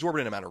an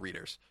exorbitant amount of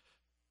readers.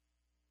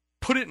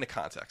 Put it into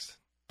context.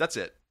 That's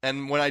it.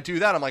 And when I do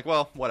that, I'm like,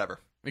 well, whatever.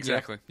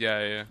 Exactly.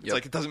 Yeah. It's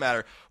like it doesn't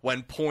matter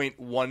when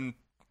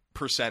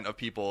 0.1% of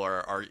people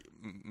are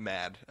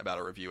mad about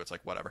a review. It's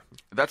like whatever.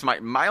 That's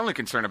my only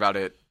concern about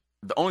it.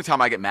 The only time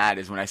I get mad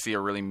is when I see a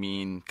really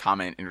mean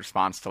comment in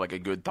response to like a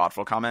good,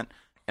 thoughtful comment,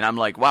 and I'm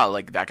like, wow,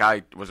 like that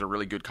guy was a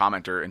really good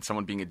commenter, and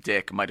someone being a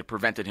dick might have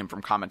prevented him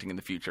from commenting in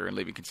the future and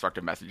leaving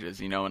constructive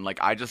messages, and like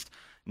I just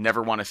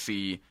never want to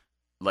see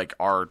like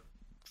our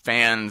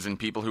fans and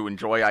people who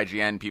enjoy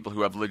IGN, people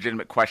who have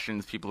legitimate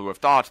questions, people who have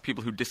thoughts,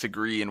 people who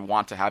disagree and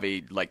want to have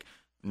a like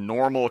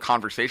normal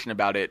conversation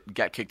about it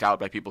get kicked out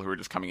by people who are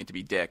just coming in to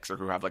be dicks or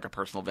who have like a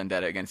personal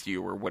vendetta against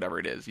you or whatever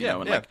it is, you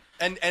know? And yeah. like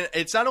and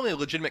it's not only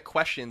legitimate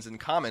questions and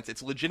comments,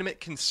 it's legitimate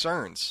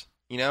concerns,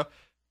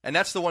 And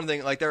that's the one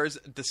thing, like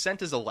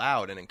dissent is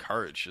allowed and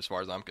encouraged as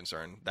far as I'm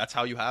concerned. That's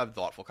how you have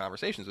thoughtful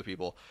conversations with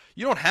people.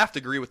 You don't have to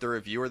agree with the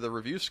review or the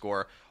review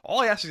score.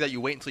 All I ask is that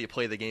you wait until you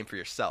play the game for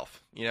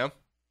yourself,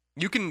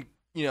 You can,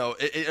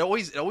 it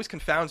always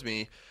confounds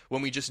me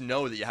when we just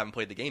know that you haven't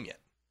played the game yet.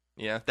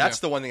 That's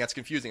the one thing that's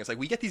confusing. It's like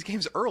we get these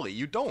games early,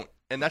 you don't,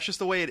 and that's just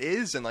the way it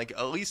is. And like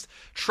at least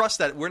trust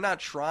that we're not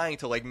trying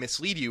to like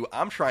mislead you.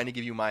 I'm trying to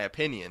give you my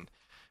opinion.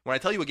 When I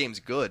tell you a game's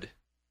good,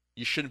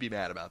 you shouldn't be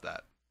mad about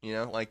that.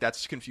 Like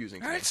that's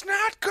confusing to me. It's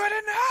not good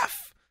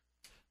F.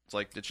 It's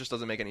like it just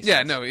doesn't make any sense.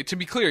 Yeah, no. To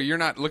be clear, you're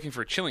not looking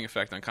for a chilling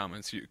effect on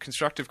comments.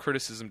 Constructive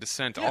criticism,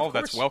 dissent, all of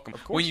that's welcome.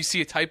 When you see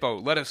a typo,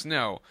 let us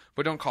know,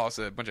 but don't call us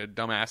a bunch of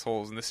dumb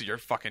assholes. And this is your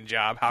fucking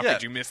job. How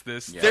could you miss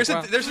this? Yeah. There's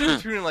a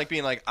difference between like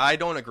being like, I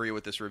don't agree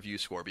with this review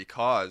score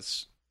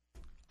because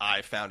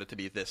I found it to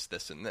be this,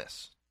 this, and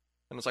this,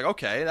 and it's like,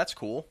 okay, that's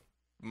cool.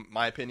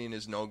 My opinion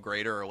is no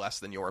greater or less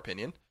than your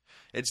opinion.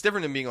 It's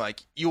different than being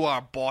like, you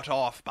are bought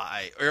off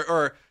by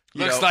or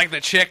Looks like the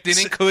check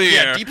didn't clear.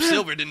 Yeah, Deep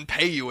Silver didn't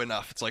pay you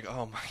enough. It's like,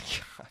 oh my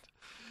god.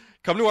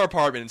 Come to our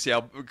apartment and see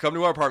how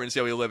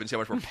we live and see how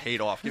much we're paid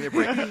off. Give me a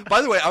break.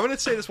 By the way, I'm going to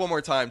say this one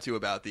more time too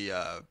about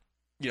the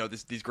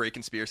these great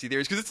conspiracy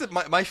theories, because it's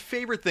my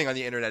favorite thing on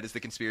the internet is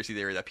the conspiracy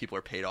theory that people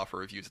are paid off for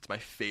reviews. It's my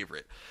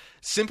favorite,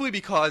 simply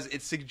because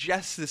it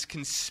suggests this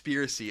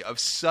conspiracy of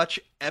such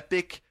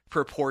epic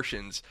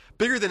proportions,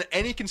 bigger than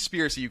any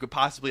conspiracy you could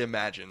possibly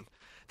imagine,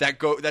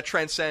 that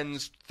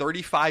transcends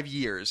 35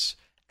 years.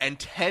 And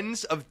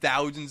tens of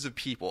thousands of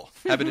people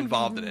have been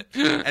involved in it.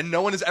 And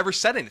no one has ever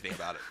said anything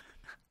about it.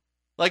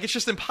 Like, it's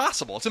just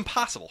impossible. It's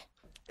impossible.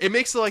 It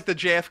makes the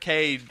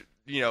JFK,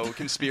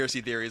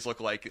 conspiracy theories look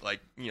like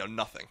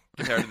nothing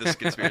compared to this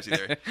conspiracy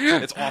theory.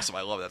 It's awesome.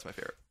 I love it. That's my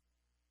favorite.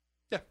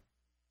 Yeah.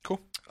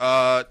 Cool.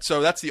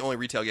 So that's the only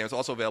retail game. It's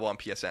also available on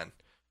PSN.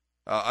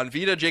 On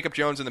Vita, Jacob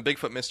Jones and the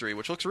Bigfoot Mystery,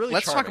 which looks really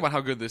Let's charming. talk about how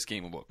good this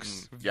game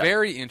looks. Yeah.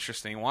 Very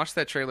interesting. Watched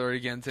that trailer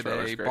again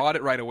today. Bought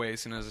it right away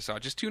as soon as I saw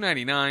it. Just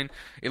 $2.99.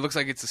 It looks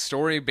like it's a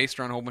story based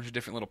around a whole bunch of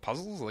different little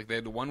puzzles. Like they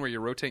had the one where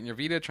you're rotating your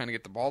Vita, trying to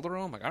get the ball to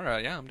roll. I'm like, all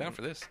right, yeah, I'm down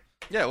for this.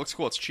 Yeah, it looks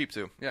cool. It's cheap,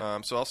 too. Yeah.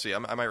 So I'll see. I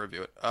might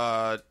review it.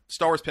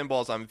 Star Wars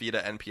Pinball is on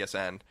Vita and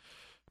PSN.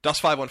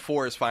 Dust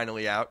 514 is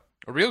finally out.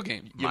 A real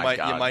game. You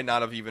might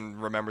not have even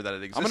remembered that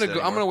it existed.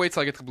 I'm gonna wait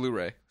till I get the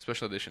Blu-ray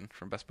special edition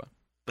from Best Buy.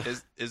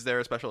 Is there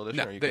a special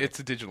edition? No, it's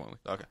a digital only.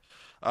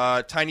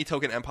 Okay. Tiny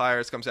Token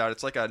Empires comes out.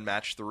 It's like a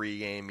match 3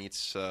 game meets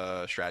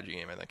strategy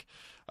game, I think.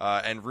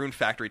 And Rune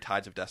Factory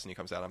Tides of Destiny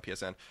comes out on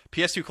PSN.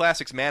 PS2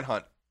 Classics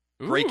Manhunt.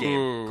 Great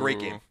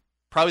game.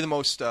 Probably the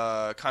most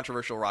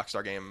controversial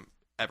Rockstar game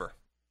ever.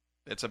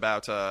 It's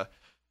about a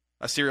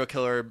serial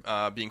killer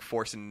being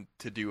forced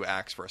to do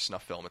acts for a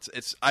snuff film.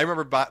 I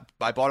remember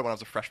I bought it when I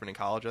was a freshman in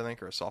college, I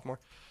think, or a sophomore.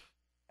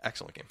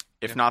 Excellent game.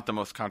 If not the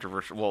most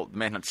controversial, well,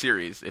 Manhunt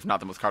series, if not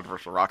the most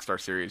controversial Rockstar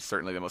series,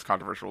 certainly the most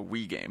controversial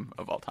Wii game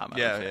of all time.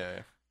 Yeah.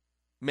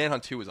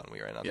 Manhunt 2 is on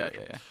Wii right now.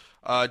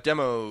 Yeah.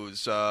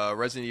 Demos,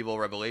 Resident Evil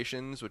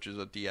Revelations, which is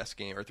a DS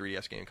game or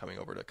 3DS game coming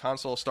over to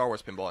console, Star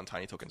Wars Pinball, and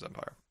Tiny Tokens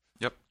Empire.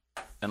 Yep.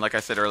 And like I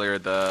said earlier,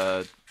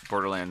 the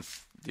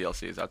Borderlands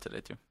DLC is out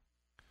today, too.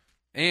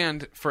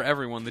 And for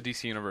everyone, the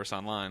DC Universe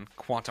Online,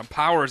 Quantum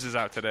Powers is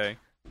out today.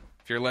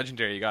 If you're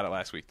legendary, you got it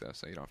last week, though,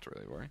 so you don't have to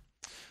really worry.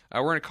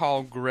 We're going to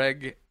call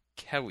Greg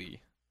Kelly.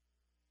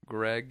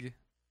 Greg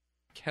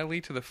Kelly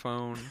to the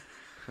phone.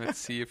 Let's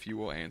see if you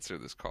will answer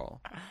this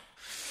call.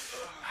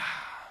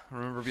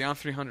 Remember, Beyond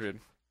 300.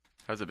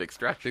 That was a big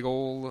stretch. Big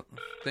old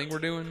thing we're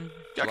doing.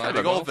 Got kind of a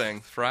big old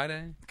thing.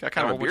 Friday. Got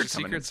kind of a bunch beard of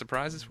coming secret in.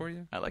 surprises for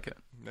you. I like it.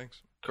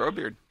 Thanks. Grow a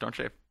beard. Don't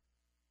shave.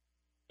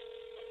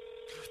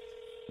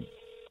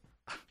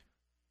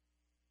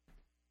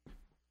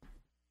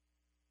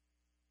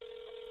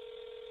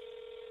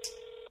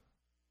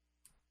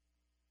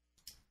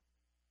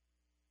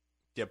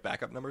 Do you have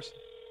backup numbers?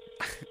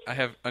 I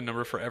have a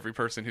number for every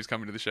person who's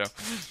coming to the show.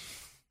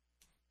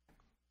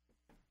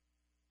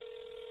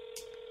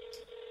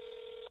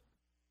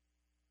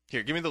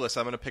 Here, give me the list.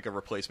 I'm going to pick a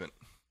replacement.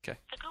 Okay.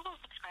 The Google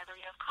subscriber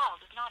you have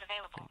called is not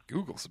available.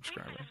 Google Please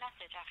subscriber. leave a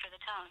message after the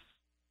tone.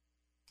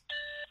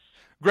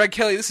 Greg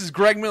Kelly, this is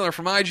Greg Miller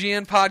from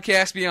IGN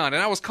Podcast Beyond,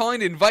 and I was calling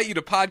to invite you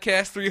to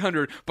Podcast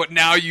 300, but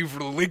now you've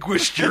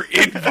relinquished your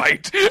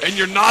invite, and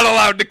you're not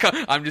allowed to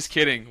come. I'm just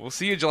kidding. We'll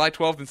see you July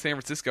 12th in San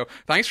Francisco.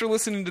 Thanks for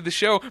listening to the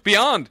show.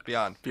 Beyond.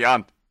 Beyond. You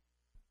want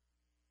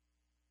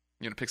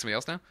to pick somebody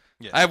else now?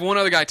 Yes. I have one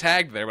other guy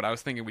tagged there, but I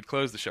was thinking we'd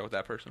close the show with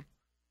that person.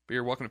 But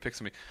you're welcome to pick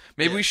somebody.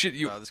 Maybe we should...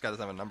 this guy doesn't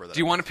have a number. Do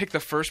you want to pick the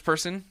first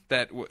person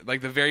the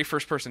very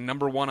first person,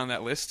 number one on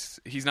that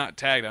list? He's not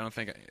tagged, I don't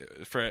think,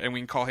 and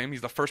we can call him.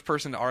 He's the first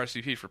person to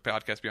RSVP for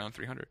Podcast Beyond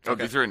 300. Oh,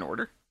 these are in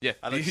order? Yeah.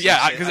 I'd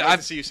like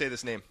to see you say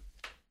this name.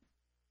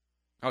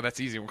 Oh, that's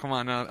easy. Well, come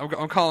on.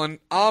 I'm calling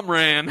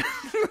Amran.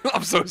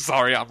 I'm so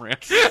sorry, Amran.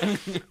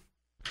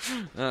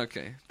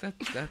 Okay.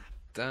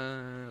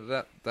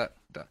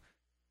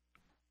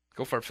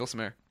 Go for it. Fill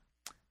some air.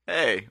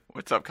 Hey,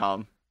 what's up,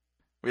 Colin?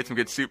 We had some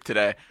good soup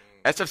today.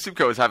 SF Soup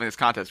Co. is having this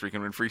contest where you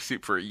can win free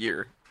soup for a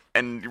year.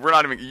 And we're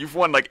not even... You've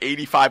won like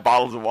 85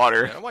 bottles of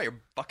water. Man, I want your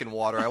fucking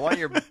water. I want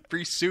your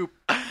free soup.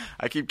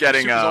 I keep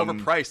getting... Soup is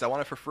overpriced. I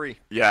want it for free.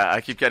 Yeah,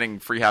 I keep getting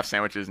free half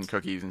sandwiches and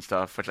cookies and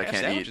stuff, which I can't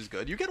sandwich eat. is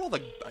good. You get all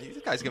the...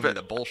 You guys give me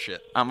the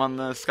bullshit. I'm on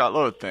the Scott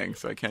Lowe thing,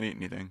 so I can't eat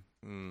anything.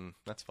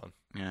 That's fun.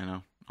 Yeah, I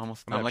know.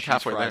 Almost. I'm like cheese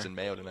halfway fries there. and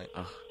mayo tonight.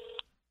 Ugh.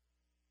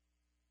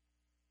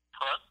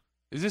 Hello?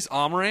 Is this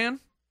Amran?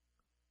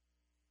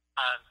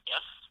 Yes.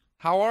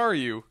 How are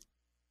you?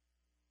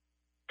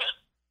 Good.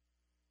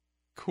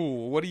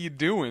 Cool. What are you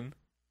doing?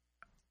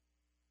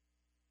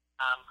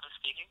 Who's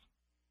speaking?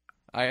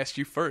 I asked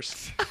you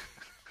first. Nothing.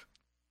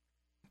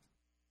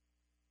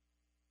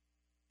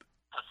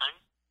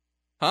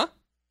 Huh?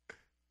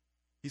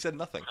 He said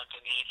nothing. Not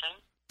doing anything.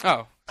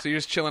 Oh, so you're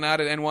just chilling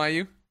out at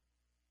NYU?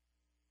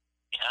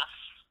 Yes.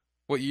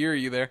 What year are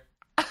you there?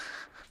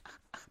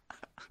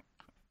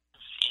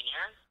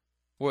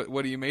 Senior.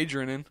 What are you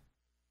majoring in?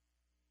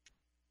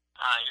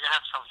 You're gonna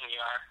have to tell me who you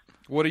are.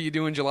 What are you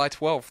doing July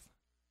 12th?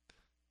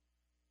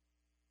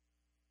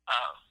 Oh.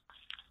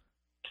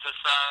 Is this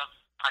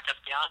Podcast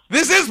Beyond?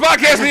 This is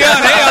Podcast Beyond.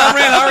 Hey,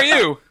 Amran, how are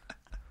you?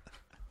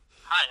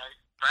 Hi,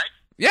 Greg?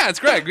 Yeah, it's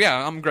Greg.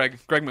 Yeah, I'm Greg.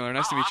 Greg Miller.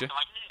 Nice to meet you. Awesome.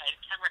 I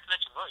can't recognize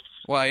your voice.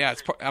 Well, yeah,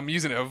 I'm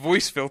using a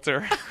voice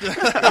filter. No,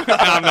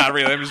 I'm not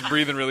really. I'm just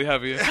breathing really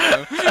heavy.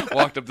 So,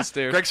 walked up the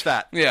stairs. Greg's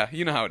fat. Yeah,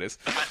 you know how it is.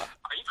 Are you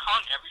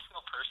calling every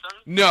single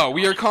person? No,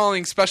 we are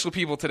calling special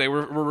people today.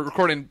 We're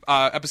recording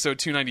episode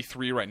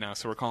 293 right now,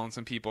 so we're calling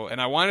some people.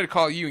 And I wanted to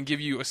call you and give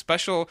you a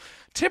special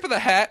tip of the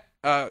hat.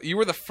 You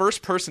were the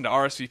first person to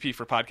RSVP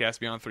for Podcast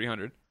Beyond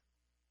 300.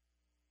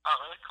 Oh,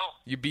 really cool.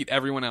 You beat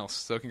everyone else,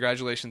 so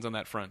congratulations on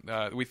that front.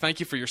 We thank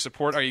you for your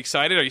support. Are you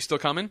excited? Are you still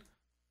coming?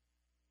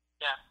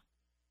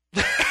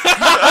 Yeah.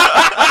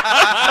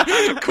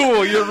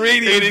 Cool, you're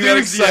radiating that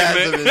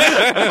excitement.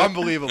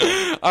 Unbelievable.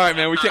 All right,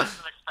 man, we I can't...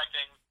 wasn't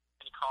expecting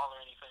any call or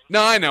anything.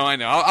 No, I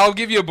know. I'll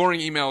give you a boring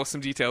email with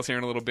some details here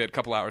in a little bit, a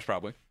couple hours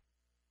probably.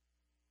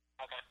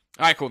 Okay.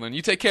 All right, cool then.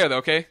 You take care, though,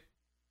 okay? You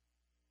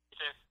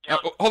too. Yeah.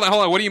 Hold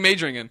on. What are you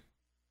majoring in?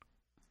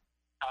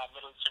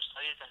 Middle Eastern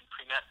Studies and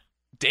pre-med.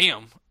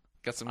 Damn.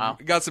 Got some Wow.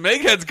 got some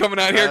eggheads coming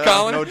out here,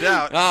 Colin. No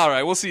doubt. All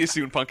right, we'll see you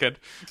soon, punkhead.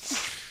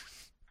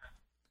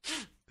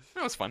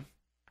 That was fun.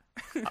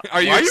 Why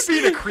are you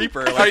being a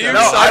creeper? Are you No,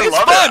 I excited? It's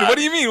love fun. it. What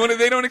do you mean?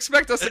 They don't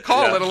expect us to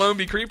call, Yeah. let alone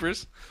be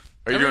creepers.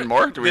 Are you doing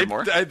more? Do we have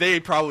more? They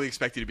probably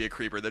expect you to be a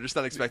creeper. They're just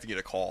not expecting you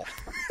to call.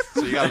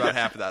 So you got about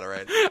half of that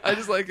already. I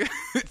just like.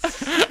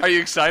 Are you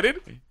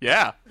excited?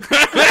 Yeah.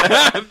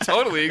 I'm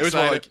totally It was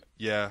more excited. like,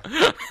 yeah.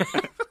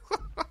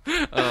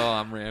 Oh,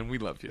 Amran, we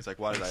love you. It's like,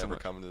 why did I So ever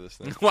much. come into this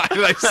thing? Why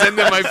did I send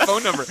them my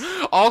phone number?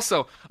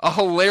 Also, a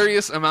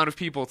hilarious amount of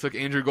people took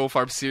Andrew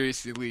Goldfarb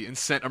seriously and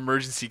sent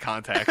emergency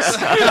contacts.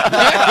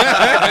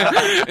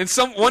 And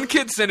one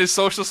kid sent his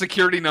social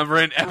security number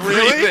and everything.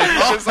 Really?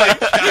 It's just like,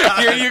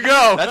 here you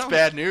go. That's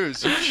bad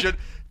news. You should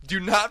do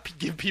not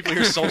give people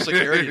your social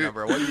security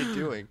number. What are you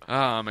doing?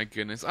 Oh, my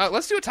goodness.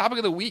 Let's do a topic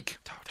of the week.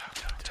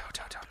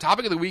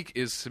 Topic of the week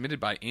is submitted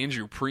by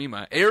Andrew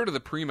Prima, heir to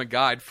the Prima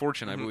Guide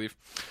Fortune, I believe.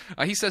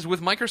 He says,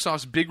 with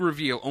Microsoft's big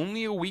reveal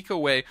only a week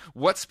away,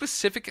 what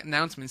specific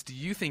announcements do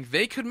you think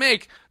they could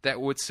make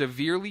that would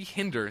severely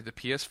hinder the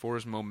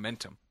PS4's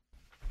momentum?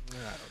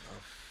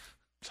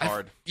 It's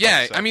hard.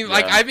 Yeah, So, I mean,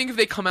 like, I think if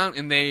they come out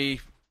and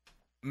they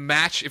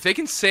match, if they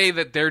can say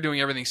that they're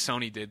doing everything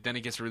Sony did, then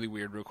it gets really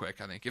weird real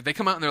quick, I think. If they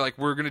come out and they're like,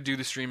 we're going to do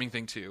the streaming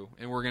thing too,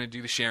 and we're going to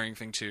do the sharing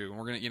thing too, and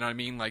we're going to, you know what I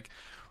mean? Like,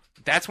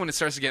 that's when it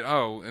starts to get,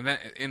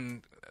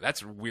 and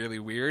that's really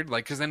weird.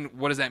 Like, because then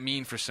what does that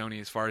mean for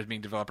Sony as far as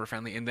being developer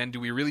friendly? And then do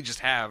we really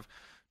just have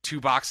two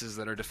boxes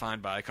that are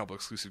defined by a couple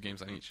exclusive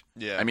games on each?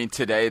 Yeah. I mean,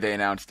 today they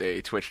announced a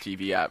Twitch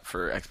TV app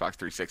for Xbox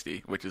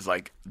 360, which is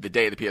like the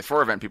day of the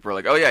PS4 event. People were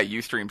like, "Oh yeah,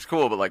 Ustream's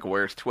cool, but like,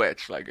 where's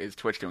Twitch? Like, is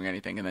Twitch doing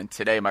anything?" And then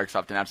today,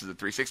 Microsoft announces a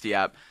 360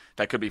 app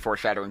that could be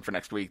foreshadowing for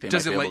next week. They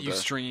Does might it be let able you to...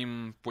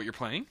 stream what you're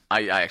playing?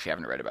 I actually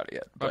haven't read about it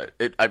yet, but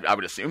I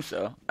would assume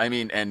so. I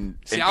mean, and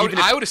See, and I even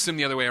if would assume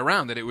the other way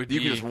around, that it would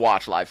you be... can just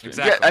watch live streams.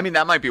 Exactly. Yeah, I mean,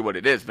 that might be what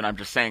it is, but I'm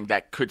just saying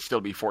that could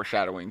still be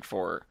foreshadowing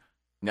for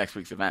next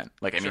week's event.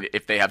 Like, I mean,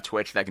 if they have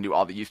Twitch that can do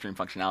all the Ustream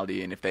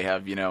functionality, and if they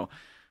have,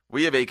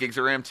 we have 8 gigs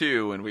of RAM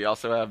too, and we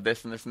also have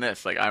this and this and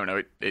this. Like, I don't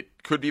know,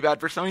 it could be bad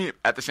for Sony.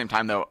 At the same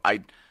time, though,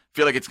 I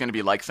feel like it's going to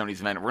be like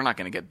Sony's event. We're not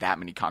going to get that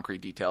many concrete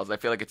details. I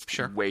feel like it's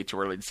way too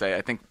early to say.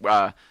 I think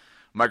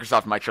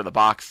Microsoft might show the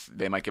box.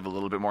 They might give a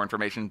little bit more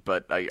information,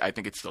 but I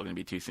think it's still going to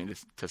be too soon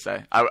to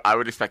say. I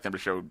would expect them to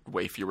show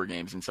way fewer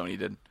games than Sony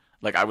did.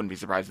 Like, I wouldn't be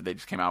surprised if they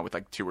just came out with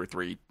like 2 or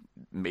 3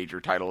 major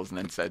titles and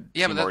then said,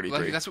 Yeah, but already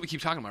like, that's what we keep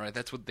talking about, right?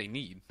 That's what they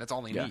need. That's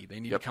all they Yeah. need. They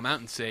need Yep. to come out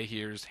and say,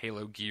 here's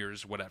Halo,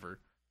 Gears, whatever.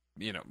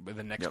 The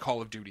next Yep.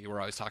 Call of Duty.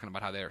 We're always talking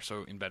about how they are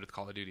so in bed with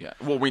Call of Duty. Yeah.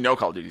 Well, we know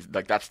Call of Duty.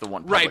 Like, that's the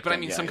one. Right, public but I thing.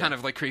 mean Yeah, some yeah. kind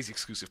of like crazy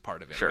exclusive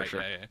part of it. Sure, right?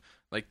 sure. Yeah.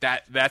 Like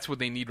that's what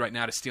they need right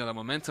now to steal that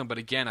momentum. But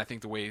again, I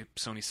think the way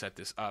Sony set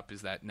this up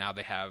is that now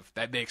they have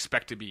that they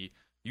expect to be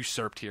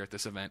usurped here at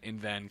this event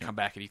and then come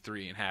back at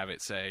E3 and have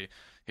it say,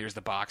 here's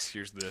the box,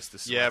 here's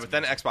this. Yeah, is but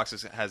then amazing.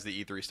 Xbox has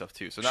the E3 stuff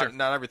too, so Sure.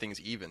 not everything's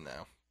even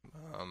now.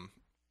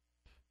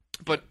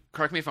 But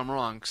correct me if I'm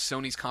wrong,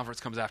 Sony's conference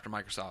comes after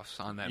Microsoft's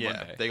on that Yeah,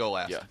 Monday. they go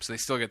last. Yeah. So they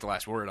still get the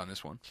last word on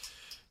this one.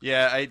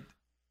 Yeah,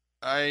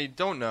 I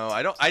don't know.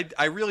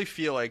 I really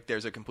feel like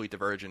there's a complete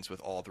divergence with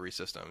all 3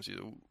 systems.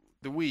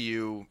 The Wii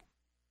U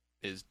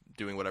is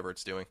doing whatever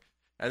it's doing,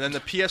 and then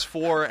the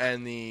PS4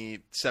 and the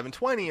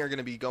 720 are going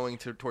to be going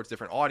towards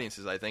different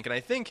audiences, I think. And I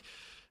think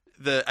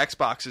the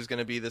Xbox is going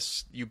to be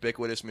this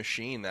ubiquitous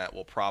machine that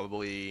will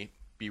probably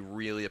be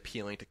really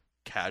appealing to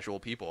casual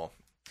people.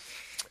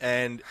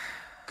 And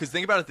Because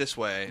think about it this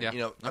way.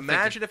 Yeah,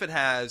 Imagine if it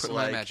has Put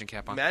my Imagine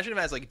cap on. Imagine if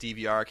it has like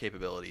DVR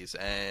capabilities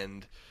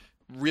and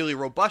really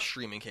robust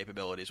streaming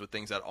capabilities with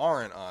things that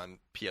aren't on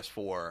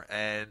PS4,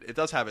 and it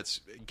does have its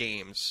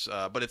games,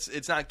 but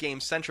it's not game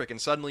centric. And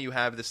suddenly you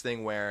have this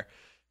thing where,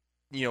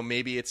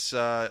 maybe it's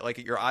like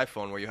your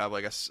iPhone where you have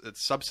like it's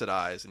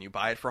subsidized and you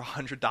buy it for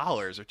 $100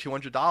 or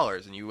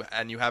 $200,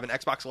 and you have an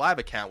Xbox Live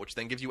account, which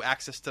then gives you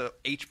access to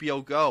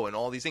HBO Go and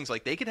all these things.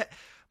 Like they could.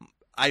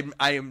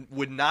 I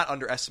would not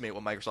underestimate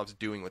what Microsoft's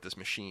doing with this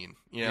machine.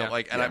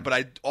 But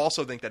I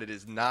also think that it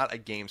is not a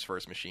games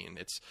first machine.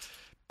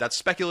 That's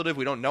speculative.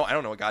 We don't know. I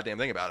don't know a goddamn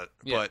thing about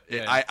it.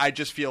 I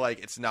just feel like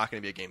it's not going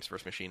to be a games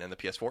first machine, and the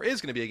PS4 is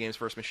going to be a games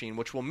first machine,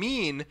 which will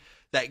mean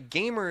that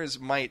gamers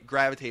might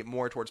gravitate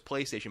more towards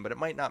PlayStation, but it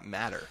might not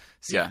matter.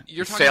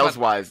 You're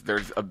sales-wise,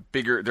 there's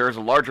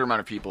a larger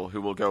amount of people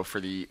who will go for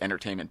the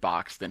entertainment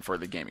box than for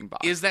the gaming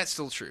box. Is that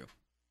still true?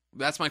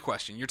 That's my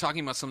question. You're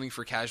talking about something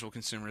for casual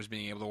consumers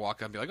being able to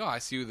walk up and be like, oh, I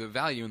see the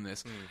value in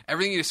this.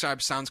 Everything you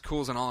describe sounds cool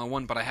as an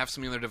all-in-one, but I have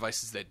so many other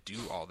devices that do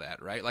all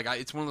that, right? Like,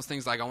 it's one of those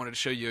things, like, I wanted to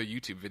show you a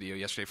YouTube video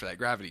yesterday for that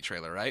Gravity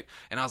trailer, right?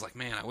 And I was like,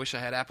 man, I wish I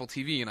had Apple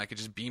TV and I could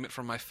just beam it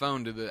from my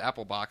phone to the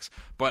Apple box,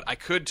 but I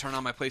could turn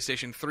on my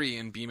PlayStation 3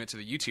 and beam it to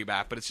the YouTube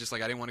app, but it's just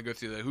like I didn't want to go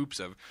through the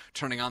hoops of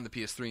turning on the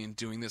PS3 and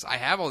doing this. I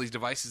have all these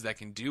devices that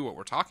can do what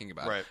we're talking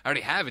about. Right. I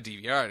already have a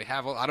DVR.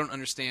 I don't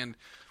understand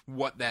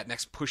what that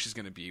next push is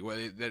going to be,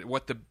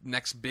 what the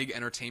next big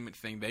entertainment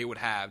thing they would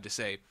have to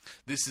say,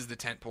 this is the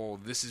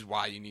tentpole, this is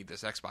why you need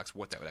this Xbox,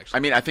 what that would actually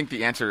be. I think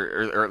the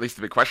answer, or at least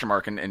the big question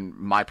mark, and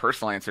my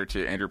personal answer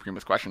to Andrew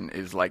Prima's question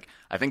is, like,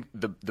 I think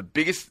the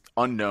biggest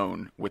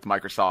unknown with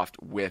Microsoft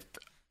with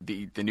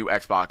the new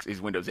Xbox is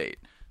Windows 8.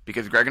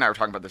 Because Greg and I were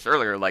talking about this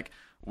earlier, like,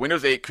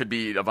 Windows 8 could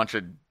be a bunch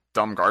of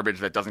dumb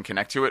garbage that doesn't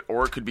connect to it,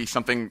 or it could be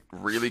something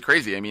really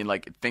crazy.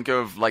 Like, think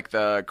of like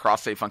the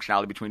cross-save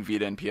functionality between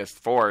Vita and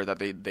PS4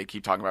 that they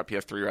keep talking about,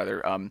 PS3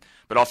 rather,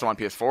 but also on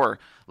PS4.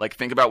 Like,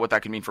 think about what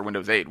that could mean for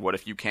Windows 8. What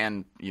if you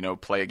can,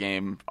 play a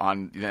game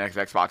on the next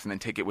Xbox and then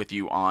take it with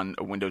you on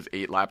a Windows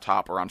 8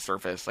 laptop or on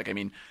Surface? Like,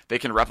 they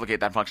can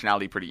replicate that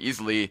functionality pretty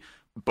easily,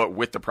 but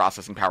with the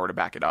processing power to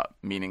back it up,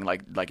 meaning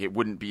like it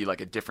wouldn't be like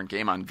a different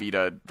game on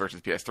Vita versus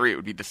PS3. It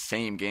would be the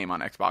same game on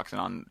Xbox and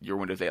on your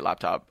Windows 8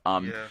 laptop.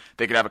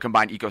 They could have a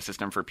combined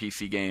ecosystem for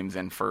PC games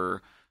and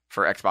for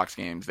Xbox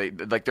games.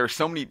 There's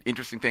so many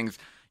interesting things.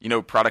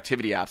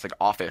 Productivity apps like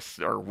Office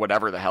or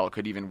whatever the hell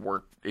could even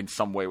work in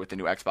some way with the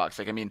new Xbox.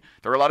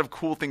 There are a lot of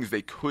cool things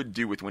they could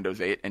do with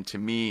Windows 8, and to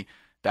me,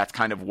 that's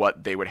kind of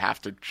what they would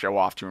have to show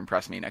off to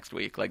impress me next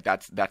week. Like,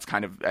 that's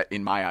kind of,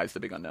 in my eyes,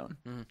 the big unknown.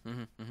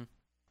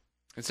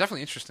 It's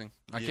definitely interesting.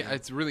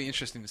 It's really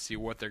interesting to see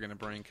what they're going to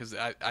bring, because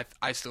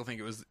I still think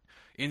it was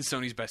in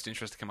Sony's best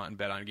interest to come out and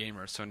bet on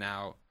gamers. So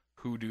now,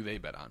 who do they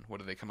bet on? What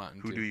do they come out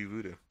and do? Who do you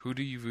voodoo? Who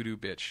do you voodoo,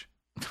 bitch?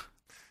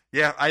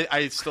 Yeah,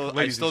 I still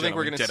think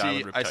we're going to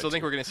see. I still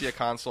think we're going to see a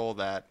console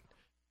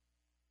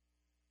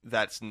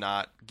that's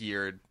not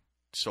geared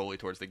solely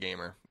towards the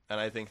gamer, and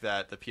I think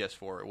that the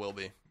PS4 will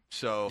be.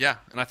 So yeah,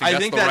 and I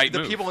think that's the right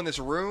move. The people in this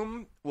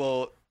room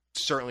will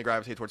certainly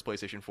gravitate towards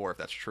PlayStation 4 if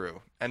that's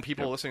true. And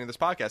people listening to this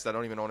podcast that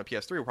don't even own a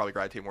PS3 will probably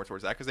gravitate more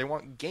towards that because they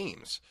want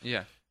games.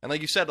 Yeah. And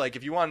like you said, like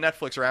if you want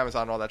Netflix or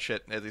Amazon and all that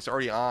shit, it's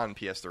already on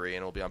PS3 and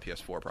it'll be on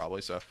PS4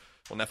 probably. So,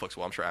 well, Netflix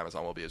will. I'm sure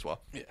Amazon will be as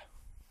well. Yeah.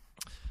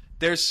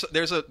 There's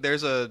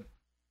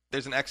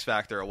an X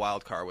factor, a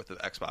wild card with the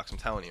Xbox. I'm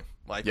telling you,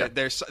 like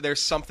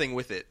there's something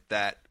with it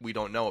that we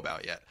don't know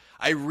about yet.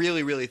 I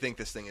really, really think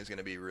this thing is going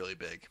to be really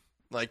big.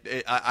 Like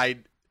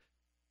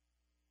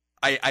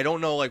I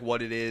don't know like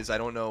what it is. I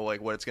don't know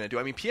like what it's going to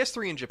do.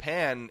 PS3 in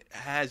Japan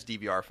has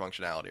DVR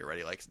functionality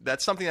already. Like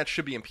that's something that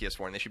should be in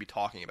PS4, and they should be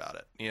talking about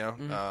it.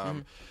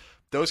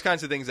 Those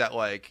kinds of things that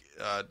like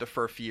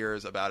defer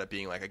fears about it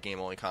being like a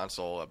game-only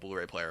console, a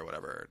Blu-ray player, or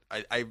whatever.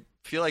 I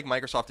feel like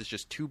Microsoft is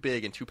just too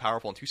big and too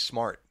powerful and too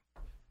smart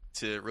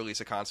to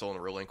release a console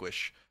and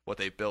relinquish what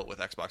they've built with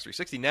Xbox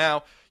 360.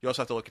 Now you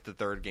also have to look at the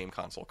third game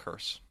console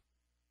curse.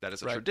 That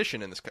is a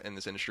tradition in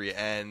this industry,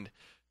 and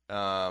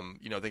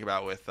think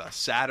about with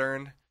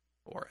Saturn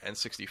or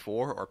N64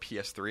 or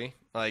PS3.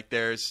 Like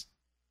there's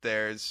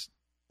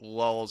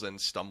lulls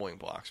and stumbling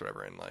blocks or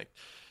whatever, and like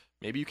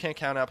maybe you can't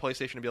count out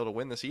PlayStation to be able to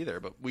win this either.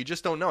 But we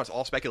just don't know. It's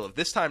all speculative.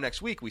 This time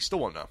next week, we still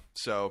won't know.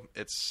 So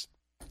it's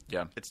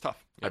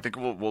tough. I think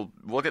we'll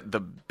look at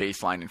the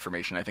baseline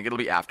information. I think it'll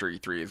be after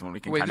E3 is when we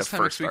can kind of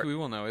first start. Next week we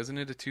will know. Isn't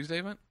it a Tuesday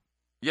event?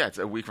 Yeah, it's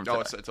a week from today.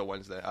 Oh, it's a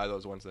Wednesday. I thought it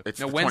was Wednesday.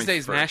 No,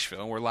 Wednesday's Nashville,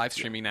 and we're live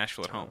streaming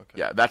Nashville at home. Okay.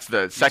 Yeah, that's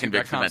the second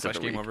big event of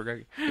the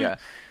week. Yeah.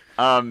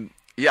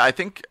 I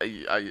think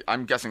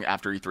I'm guessing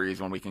after E3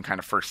 is when we can kind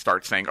of first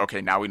start saying,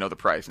 okay, now we know the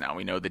price, now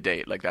we know the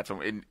date. Like that's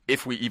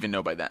if we even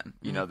know by then,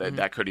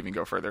 that could even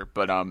go further.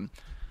 But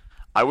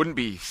I wouldn't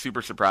be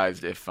super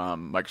surprised if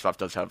Microsoft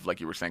does have, like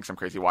you were saying, some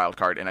crazy wild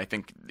card. And I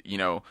think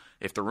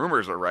if the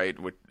rumors are right,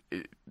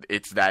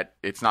 it's that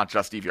it's not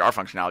just DVR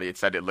functionality.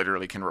 It's that it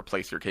literally can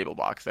replace your cable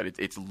box. That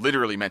it's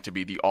literally meant to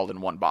be the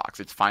all-in-one box.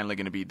 It's finally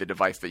going to be the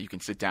device that you can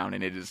sit down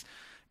and it is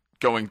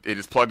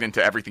plugged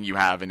into everything you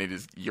have,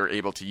 and you're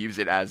able to use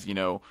it as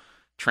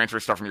transfer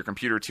stuff from your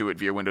computer to it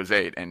via Windows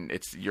 8, and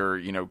it's your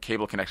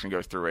cable connection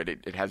goes through it.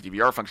 It has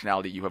DVR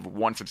functionality. You have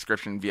one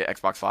subscription via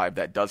Xbox Live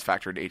that does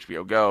factor into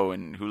HBO Go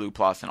and Hulu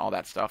Plus and all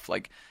that stuff.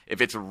 Like,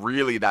 if it's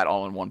really that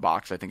all in one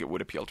box, I think it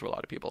would appeal to a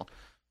lot of people.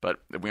 But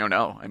we don't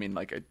know. I mean,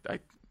 like,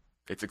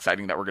 it's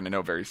exciting that we're going to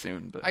know very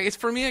soon. But it's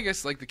for me, I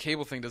guess, like the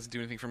cable thing doesn't do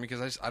anything for me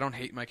because I don't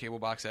hate my cable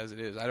box as it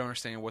is. I don't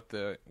understand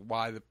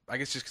I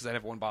guess just because I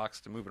have one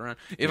box to move it around.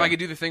 If I could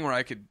do the thing where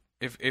I could,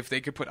 if they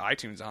could put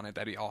iTunes on it,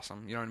 that'd be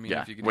awesome. You know what I mean?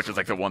 Yeah, if you could which is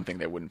like the one thing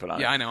they wouldn't put on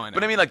it. Yeah, I know.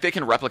 But I mean, like, they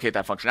can replicate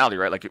that functionality,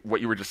 right? Like what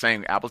you were just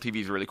saying, Apple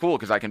TV is really cool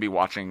because I can be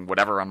watching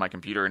whatever on my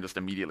computer and just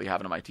immediately have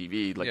it on my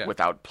TV, like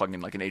without plugging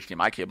in like an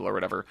HDMI cable or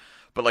whatever.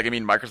 But like, I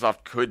mean,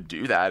 Microsoft could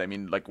do that. I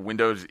mean, like,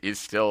 Windows is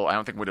still, I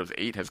don't think Windows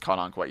 8 has caught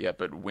on quite yet,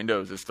 but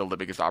Windows is still the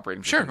biggest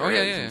operating system. Sure.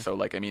 And so,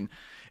 like, I mean,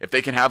 if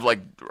they can have like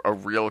a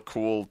real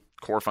cool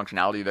core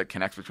functionality that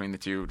connects between the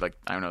two, like,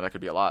 I don't know, that could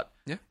be a lot.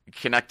 Yeah.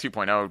 Connect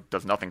 2.0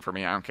 does nothing for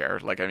me. I don't care.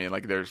 Like, I mean,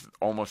 like, there's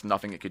almost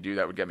nothing it could do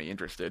that would get me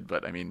interested.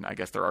 But I mean, I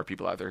guess there are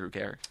people out there who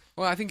care.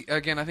 Well, I think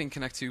Connect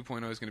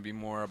 2.0 is going to be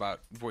more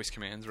about voice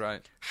commands,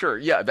 right? Sure.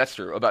 Yeah, that's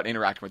true. About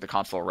interacting with the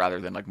console rather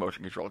than like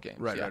motion control games.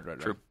 Right.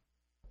 True.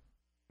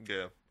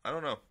 Yeah. I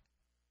don't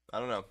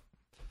know.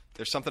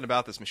 There's something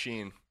about this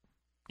machine,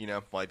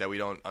 like that we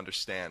don't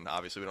understand.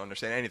 Obviously, we don't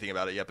understand anything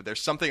about it yet, but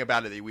there's something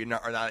about it that we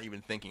are not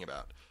even thinking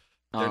about.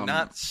 They're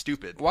not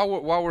stupid.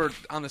 While we're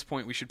on this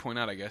point, we should point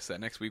out, I guess, that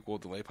next week we'll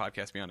delay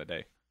Podcast Beyond a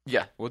day.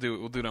 Yeah, we'll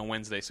do it on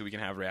Wednesday so we can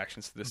have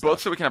reactions to this. Both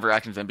stuff. So we can have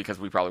reactions in because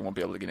we probably won't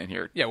be able to get in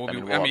here. Yeah,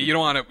 you don't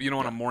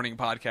want a morning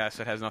podcast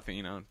that has nothing.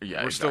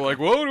 Yeah, we're still like,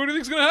 whoa, what do you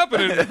think's gonna happen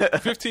in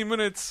 15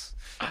 minutes,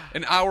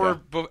 an hour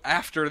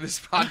after this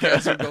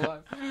podcast will go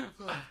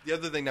live? The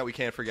other thing that we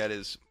can't forget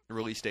is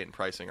release date and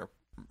pricing are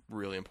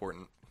really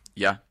important.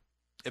 Yeah,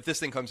 if this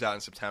thing comes out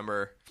in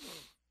September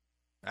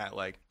at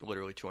like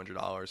literally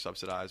 $200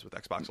 subsidized with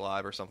Xbox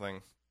Live or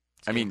something,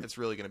 it's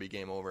really going to be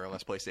game over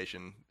unless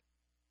PlayStation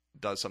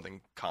does something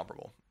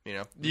comparable.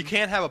 You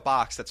can't have a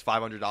box that's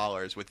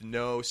 $500 with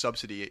no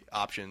subsidy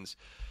options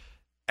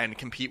and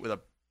compete with a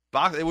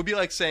box. It would be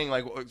like saying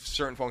like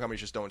certain phone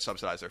companies just don't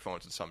subsidize their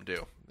phones and some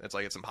do. It's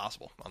like it's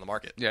impossible on the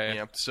market.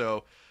 Yeah.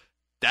 So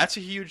that's a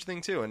huge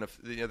thing too. And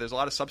there's a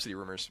lot of subsidy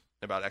rumors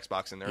about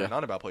Xbox and there are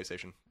none about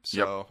PlayStation.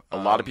 So a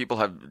lot of people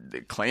have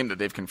claimed that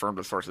they've confirmed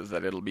with sources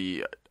that it'll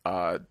be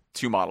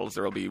two models.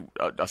 There will be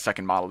a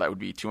second model that would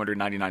be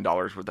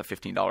 $299 with a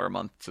 $15 a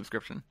month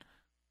subscription.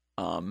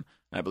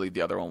 And I believe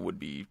the other one would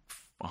be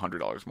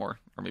 $100 more,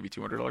 or maybe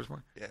 $200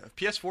 more. Yeah,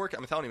 PS4.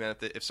 I'm telling you, man,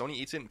 if Sony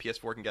eats it and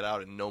PS4 can get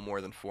out at no more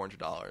than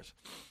 $400.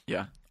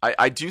 Yeah,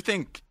 I do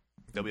think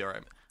they'll be all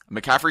right.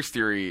 McCaffrey's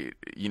theory,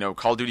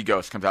 Call of Duty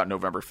Ghosts comes out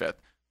November 5th.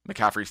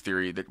 McCaffrey's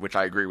theory, which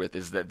I agree with,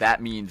 is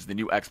that means the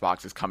new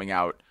Xbox is coming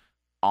out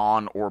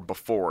on or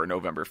before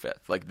November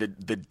 5th. Like the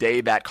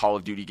day that Call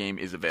of Duty game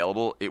is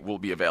available, it will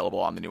be available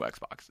on the new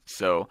Xbox.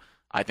 So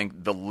I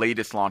think the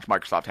latest launch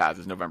Microsoft has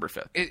is November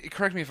 5th.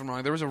 Correct me if I'm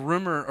wrong. There was a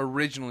rumor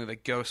originally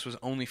that Ghost was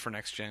only for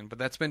next gen, but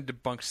that's been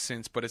debunked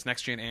since. But it's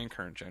next gen and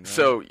current gen. Right?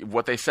 So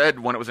what they said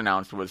when it was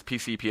announced was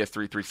PC, PS3,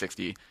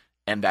 360,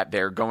 and that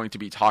they're going to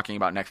be talking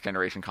about next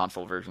generation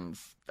console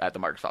versions at the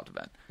Microsoft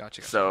event.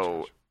 Gotcha.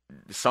 So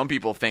some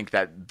people think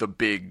that the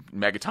big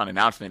Megaton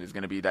announcement is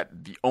going to be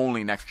that the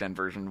only next gen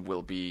version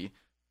will be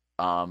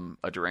a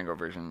Durango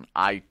version.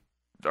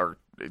 Or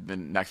the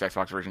next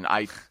Xbox version.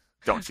 I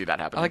don't see that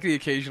happening. I like the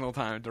occasional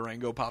time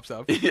Durango pops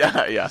up.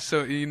 Yeah.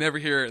 So you never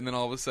hear it, and then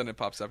all of a sudden it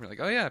pops up, and you're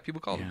like, oh yeah,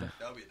 people called it that.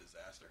 That would be a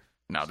disaster.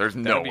 No, there's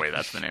no way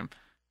that's the name.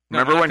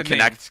 Remember when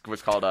Kinect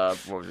was called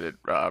what was it?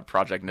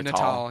 Project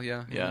Natal. Natal,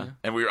 yeah.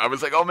 And I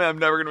was like, oh man, I'm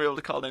never gonna be able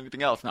to call it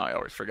anything else. Now I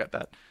always forget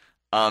that.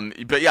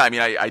 But yeah, I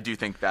mean, I do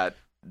think that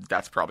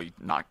that's probably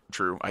not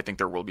true. I think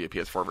there will be a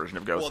PS4 version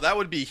of Ghost. Well, that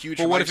would be huge.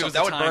 Well, what if it was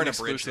that would burn burn a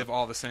exclusive bridge?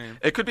 all the same?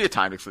 It could be a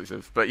timed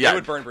exclusive, but yeah, it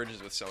would burn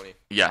bridges with Sony.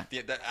 Yeah,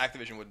 that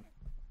Activision would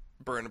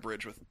burn a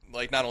bridge with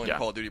not only the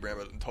Call of Duty brand,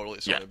 but totally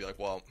Sony would be like,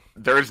 well,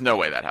 there is no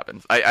way that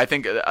happens. I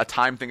think a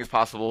time thing is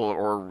possible,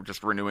 or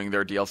just renewing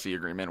their DLC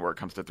agreement where it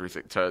comes to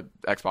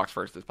Xbox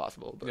first is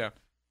possible. But, yeah,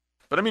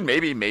 but I mean,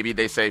 maybe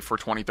they say for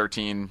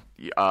 2013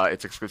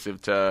 it's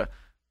exclusive to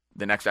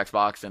the next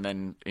Xbox, and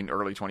then in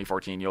early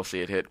 2014 you'll see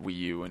it hit Wii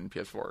U and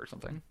PS4 or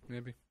something.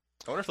 Maybe.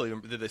 I wonder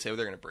if did they say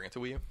they're going to bring it to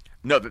Wii U?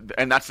 No,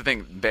 and that's the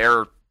thing.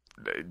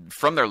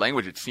 From their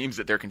language, it seems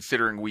that they're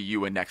considering Wii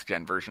U a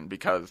next-gen version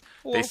because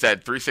they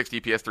said 360,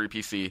 PS3,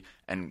 PC,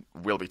 and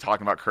we'll be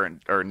talking about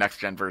current or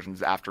next-gen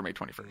versions after May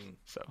 21st.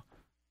 So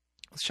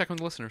let's check with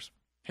the listeners.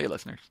 Hey,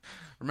 listeners.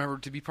 Remember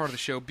to be part of the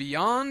show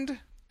Beyond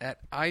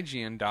at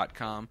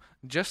IGN.com.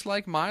 Just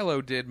like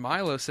Milo did.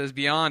 Milo says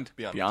Beyond.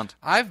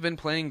 I've been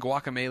playing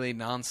Guacamelee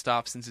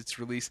nonstop since its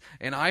release,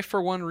 and I,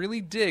 for one,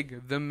 really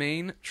dig the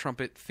main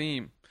trumpet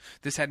theme.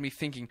 This had me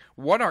thinking,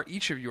 what are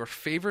each of your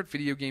favorite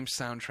video game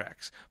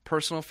soundtracks?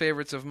 Personal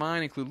favorites of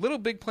mine include Little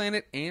Big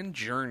Planet and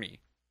Journey.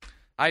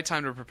 I had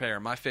time to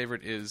prepare. My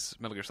favorite is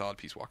Metal Gear Solid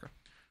Peace Walker.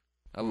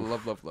 I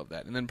love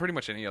that. And then pretty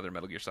much any other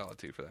Metal Gear Solid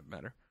 2, for that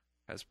matter,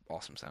 has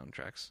awesome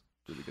soundtracks.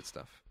 Really good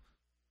stuff.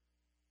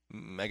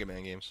 Mega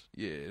Man games.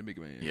 Yeah,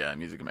 Mega Man. Yeah,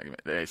 music of Mega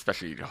Man.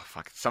 Especially,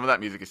 some of that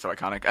music is so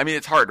iconic. I mean,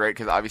 it's hard, right?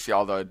 Because obviously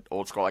all the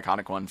old school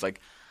iconic ones,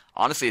 like,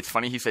 honestly, it's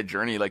funny he said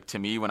Journey. Like, to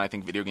me, when I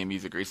think video game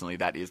music recently,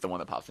 that is the one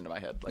that pops into my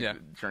head.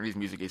 Like, Journey's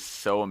music is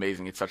so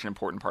amazing. It's such an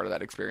important part of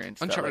that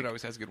experience. Uncharted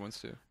always has good ones,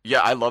 too.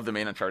 Yeah, I love the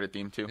main Uncharted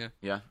theme, too.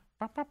 Yeah.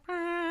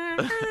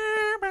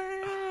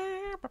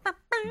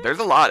 There's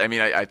a lot. I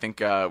mean, I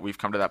think we've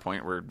come to that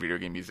point where video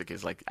game music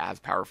is, like, as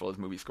powerful as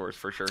movie scores,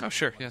 for sure. Oh,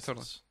 sure. Yeah,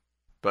 totally.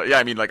 But, yeah,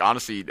 I mean, like,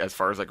 honestly, as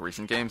far as, like,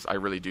 recent games, I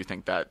really do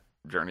think that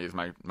Journey is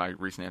my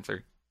recent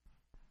answer.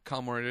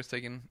 Colin Morita's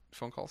taking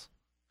phone calls.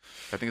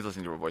 I think he's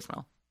listening to a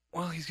voicemail.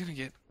 Well, he's going to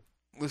get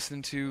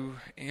listening to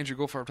Andrew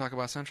Goldfarb talk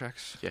about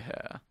soundtracks.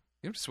 Yeah.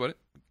 You don't sweat it.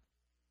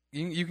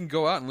 You can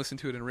go out and listen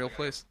to it in a real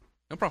place.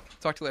 No problem.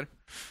 Talk to you later.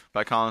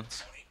 Bye, Colin.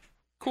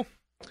 Cool.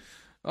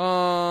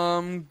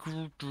 Glad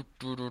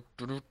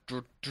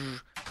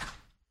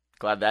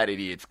that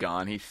idiot's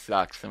gone. He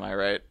sucks, am I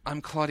right?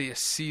 I'm Claudius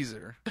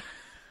Caesar,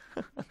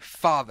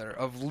 father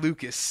of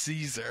Lucas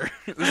Caesar.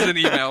 This is an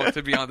email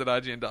to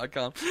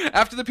beyond@IGN.com.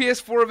 After the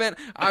PS4 event,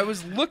 I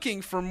was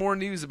looking for more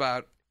news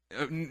about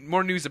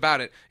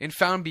it and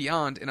found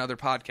Beyond in other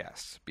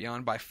podcasts.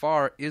 Beyond by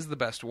far is the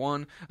best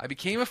one. I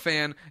became a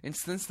fan, and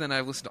since then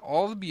I've listened to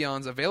all the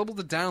Beyonds available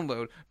to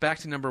download back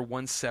to number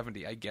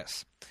 170, I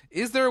guess.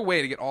 Is there a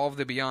way to get all of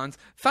the Beyonds?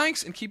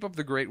 Thanks, and keep up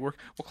the great work.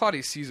 Well,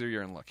 Claudius Caesar,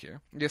 you're in luck here.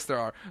 Yes, there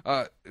are.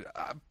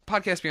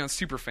 Podcast Beyond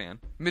superfan,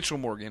 Mitchell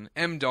Morgan,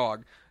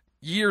 M-Dog,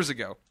 years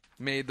ago,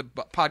 made the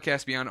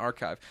Podcast Beyond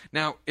archive.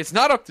 Now, it's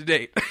not up to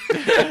date.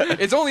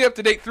 It's only up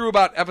to date through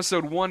about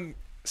episode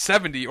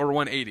 170 or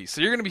 180, so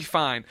you're going to be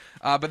fine.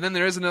 But then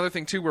there is another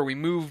thing, too, where we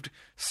moved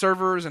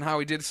servers and how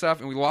we did stuff,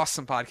 and we lost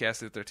some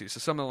podcasts out there, too, so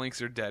some of the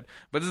links are dead.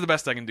 But this is the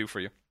best I can do for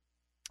you.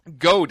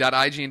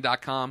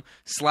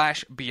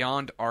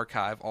 Go.ign.com/Beyond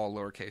Archive, all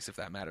lowercase, if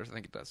that matters. I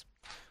think it does.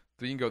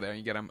 So you can go there and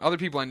you get them. Other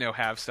people I know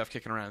have stuff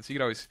kicking around, so you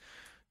could always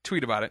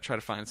tweet about it, try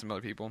to find some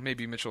other people.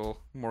 Maybe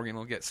Mitchell Morgan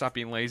will stop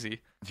being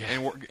lazy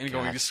and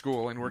going to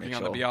school and working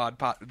on the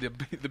Beyond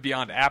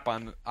app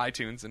on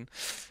iTunes and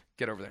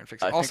get over there and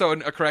fix it. Also,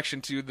 a correction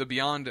to the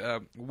Beyond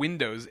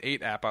Windows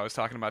 8 app I was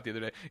talking about the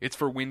other day. It's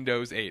for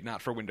Windows 8,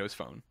 not for Windows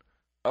Phone.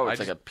 Oh, it's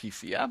like a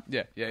PC app?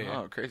 Yeah.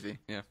 Oh, crazy.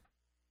 Yeah.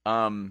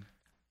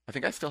 I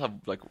think I still have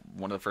like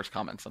one of the first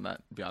comments on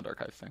that Beyond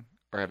Archives thing,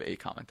 or I have a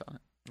comment on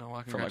it. Oh,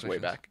 well, from like way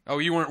back. Oh,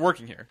 you weren't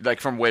working here?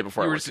 Like from way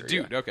before. You I were worked just a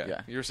here, dude. yeah. Okay.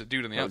 Yeah. You were just a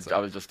dude on the outside. I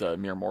was just a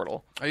mere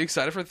mortal. Are you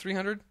excited for the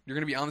 300? You're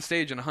going to be on the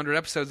stage, and 100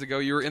 episodes ago,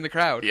 you were in the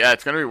crowd. Yeah,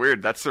 it's going to be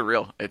weird. That's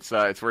surreal. It's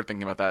weird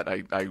thinking about that.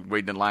 I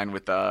waited in line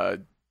with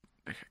it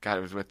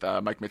was with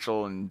Mike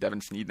Mitchell and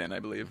Devin Sneedman, I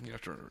believe. You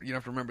don't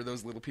have to remember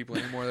those little people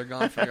anymore. They're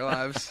gone from your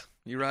lives.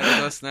 You ride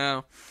with us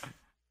now.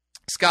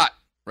 Scott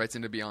writes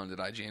into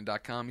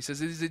beyond@IGN.com. He says,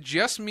 is it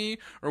just me,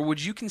 or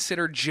would you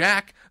consider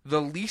Jack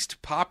the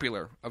least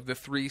popular of the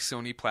three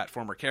Sony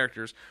platformer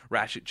characters,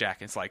 Ratchet,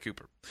 Jack, and Sly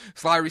Cooper?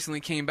 Sly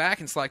recently came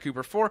back in Sly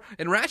Cooper 4,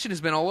 and Ratchet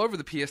has been all over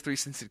the PS3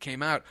 since it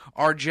came out.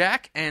 Are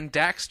Jack and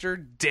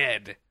Daxter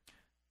dead?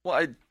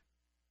 Well,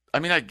 I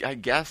mean, I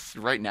guess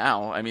right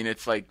now, I mean,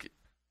 it's like,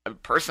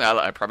 personally,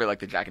 I probably like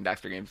the Jack and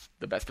Daxter games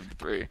the best of the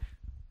three.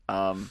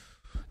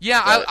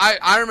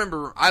 I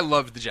remember I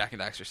loved the Jack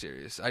and Daxter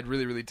series. I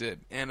really, really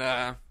did. And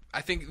I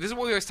think this is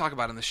what we always talk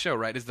about on the show,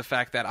 right, is the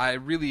fact that I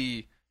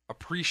really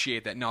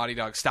appreciate that Naughty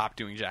Dog stopped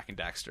doing Jack and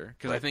Daxter.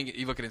 Because I think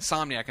you look at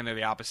Insomniac and they're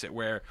the opposite,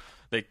 where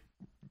they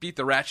beat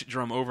the Ratchet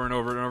drum over and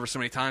over and over so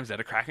many times that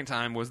A Crack in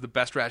Time was the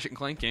best Ratchet and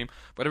Clank game,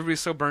 but everybody's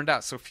so burned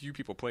out, so few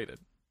people played it.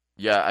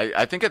 Yeah,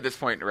 I think at this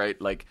point, right,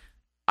 like,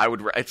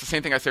 it's the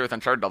same thing I say with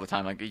Uncharted all the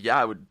time. Like, yeah,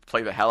 I would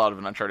play the hell out of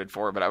an Uncharted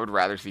 4, but I would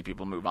rather see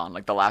people move on.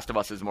 Like, The Last of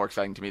Us is more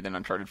exciting to me than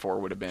Uncharted 4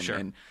 would have been. Sure.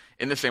 And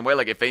in the same way,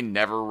 like, if they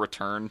never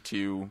return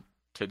to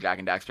Jack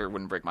and Daxter, it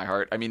wouldn't break my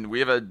heart. I mean, we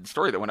have a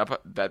story that went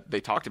up that they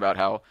talked about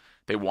how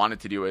they wanted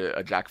to do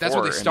a Jack 4. That's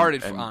what they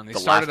started on. They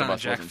started on a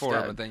Jack 4,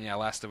 instead. But then,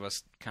 Last of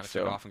Us kind of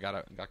took off and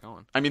got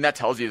going. I mean, that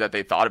tells you that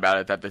they thought about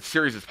it, that the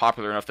series is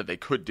popular enough that they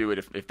could do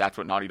it if that's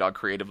what Naughty Dog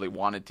creatively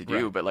wanted to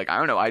do. Right. But, like, I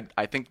don't know.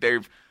 I think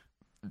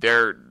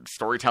their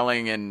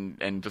storytelling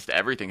and just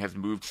everything has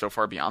moved so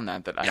far beyond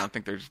that I don't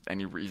think there's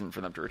any reason for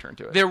them to return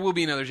to it. There will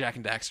be another Jack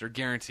and Daxter,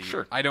 guaranteed.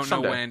 Sure. I don't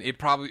Someday. know when.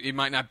 It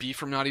might not be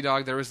from Naughty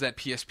Dog. There was that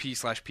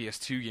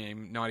PSP/PS2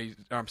 game, Naughty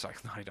Dog,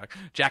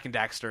 Jack and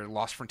Daxter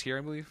Lost Frontier,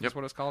 I believe. That's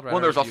what it's called, right?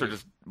 Well, there was also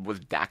was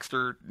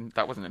Daxter,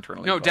 that wasn't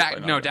internally.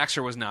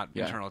 Daxter was not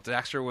internal.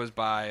 Daxter was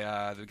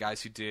by the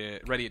guys who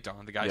did Ready at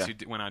Dawn, the guys who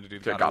went on to do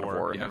the God of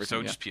War and everything.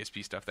 So just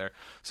PSP stuff there.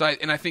 So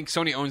I think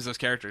Sony owns those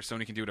characters.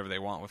 Sony can do whatever they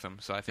want with them.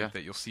 So I think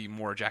that you'll see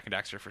more Jack and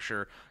Daxter for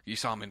sure. You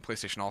saw them in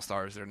PlayStation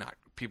All-Stars. They're not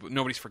people.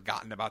 Nobody's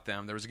forgotten about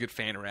them. There was a good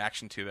fan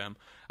reaction to them.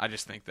 I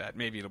just think that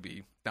maybe it'll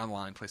be down the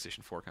line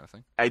PlayStation 4 kind of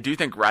thing. I do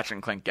think Ratchet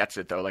and Clank gets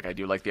it though. Like I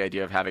do like the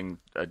idea of having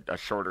a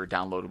shorter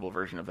downloadable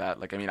version of that.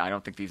 Like I mean, I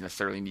don't think these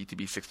necessarily need to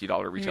be $60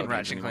 retail games.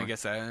 Ratchet and Clank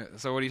gets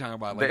that. So what are you talking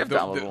about? Like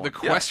the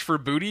quest for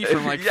booty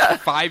from like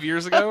 5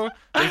 years ago.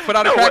 They put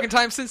out a Crack in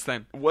Time since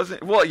then.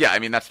 Wasn't well? Yeah, I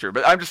mean that's true.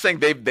 But I'm just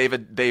saying they've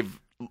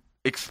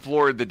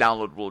explored the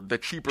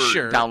cheaper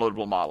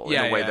downloadable model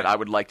in a way that I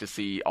would like to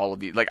see all of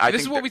these. Like,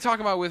 this is what we talk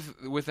about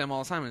with them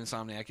all the time in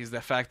Insomniac, is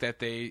the fact that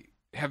they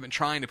have been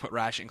trying to put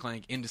Ratchet and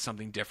Clank into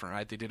something different,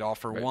 right? They did All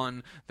for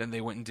One, then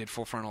they went and did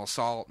Full Frontal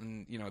Assault,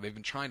 and they've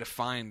been trying to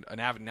find an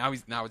avenue.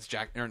 Now it's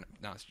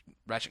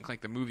Ratchet and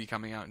Clank the movie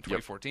coming out in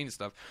 2014 and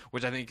stuff,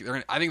 which I think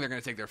they're going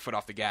to take their foot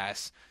off the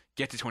gas,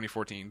 get to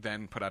 2014,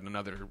 then put out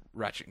another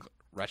Ratchet and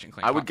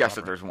Clank. I would guess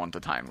that there's one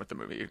to tie in with the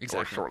movie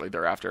or shortly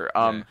thereafter.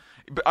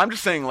 But I'm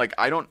just saying, like,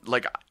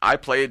 I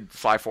played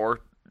Sly 4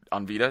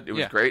 on Vita. It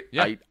was great.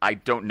 Yeah. I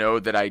don't know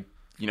that I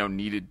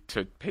needed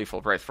to pay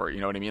full price for it.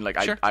 You know what I mean? Like,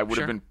 I would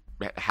have been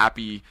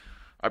happy,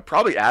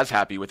 probably as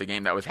happy with a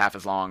game that was half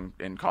as long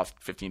and cost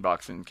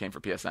 $15 and came for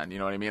PSN. You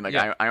know what I mean? Like,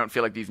 I don't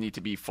feel like these need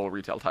to be full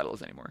retail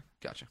titles anymore.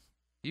 Gotcha.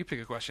 You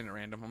pick a question at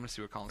random. I'm gonna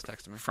see what Colin's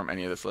texting me from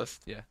any of this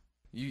list. Yeah,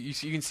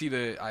 you can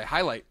see I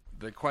highlight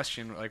the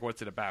question, like,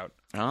 what's it about?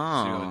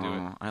 Oh, so do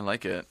it. I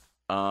like it.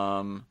 Okay,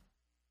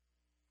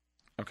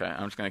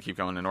 I'm just gonna keep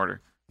going in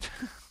order.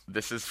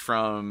 This is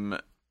from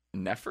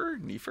Nefer.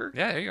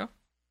 Yeah, there you go.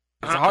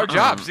 It's a hard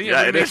job. See,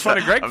 it makes fun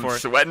of Greg for it. I'm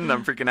sweating.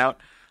 I'm freaking out.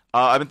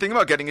 I've been thinking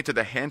about getting into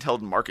the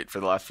handheld market for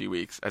the last few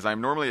weeks, as I'm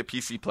normally a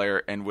PC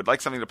player and would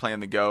like something to play on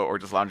the go or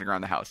just lounging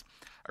around the house.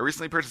 I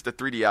recently purchased a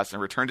 3DS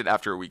and returned it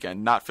after a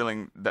weekend, not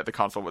feeling that the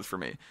console was for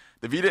me.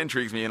 The Vita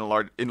intrigues me in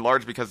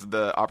large because of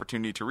the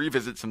opportunity to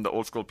revisit some of the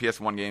old-school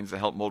PS1 games that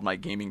helped mold my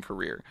gaming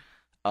career.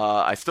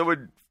 I still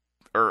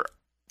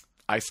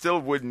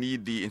would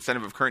need the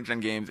incentive of current-gen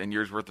games and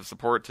years' worth of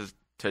support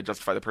to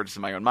justify the purchase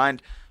in my own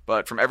mind,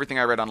 but from everything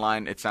I read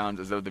online, it sounds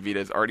as though the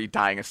Vita is already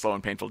dying a slow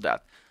and painful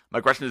death. My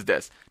question is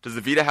this: does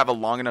the Vita have a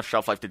long enough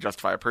shelf life to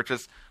justify a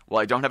purchase?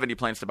 While I don't have any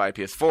plans to buy a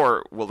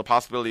PS4, will the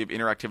possibility of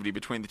interactivity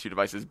between the two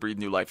devices breathe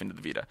new life into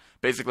the Vita?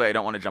 Basically, I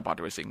don't want to jump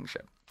onto a sinking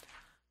ship.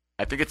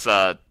 I think it's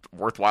a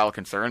worthwhile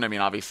concern. I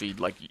mean, obviously,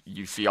 like,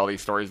 you see all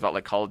these stories about,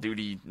 like, Call of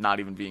Duty not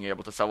even being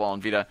able to sell well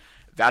on Vita.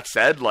 That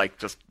said, like,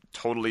 just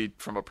totally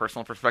from a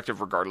personal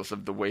perspective, regardless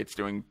of the way it's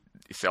doing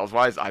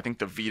sales-wise, I think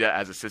the Vita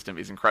as a system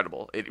is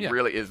incredible. It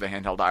really is the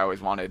handheld I always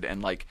wanted,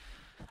 and, like,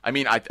 I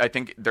mean, I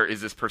think there is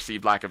this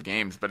perceived lack of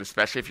games, but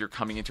especially if you're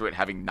coming into it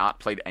having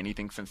not played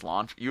anything since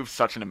launch, you have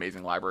such an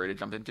amazing library to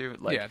jump into.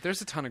 Like, yeah,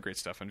 there's a ton of great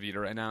stuff on Vita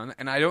right now,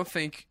 and I don't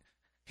think...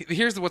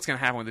 Here's what's going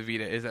to happen with the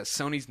Vita is that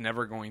Sony's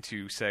never going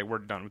to say, we're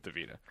done with the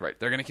Vita. Right.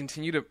 They're going to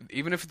continue to,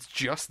 even if it's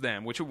just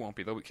them, which it won't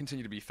be, they'll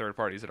continue to be third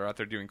parties that are out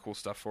there doing cool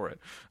stuff for it,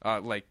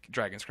 like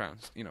Dragon's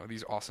Crowns,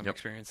 these awesome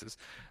experiences.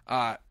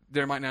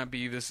 There might not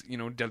be this,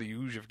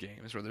 deluge of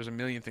games where there's a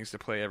million things to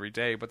play every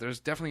day, but there's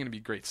definitely going to be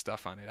great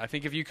stuff on it. I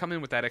think if you come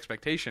in with that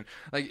expectation,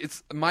 like,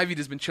 my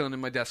Vita's been chilling in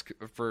my desk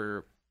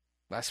for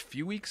last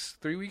few weeks,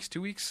 3 weeks, 2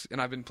 weeks,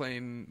 and I've been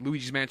playing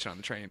Luigi's Mansion on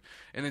the train.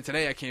 And then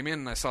today I came in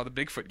and I saw the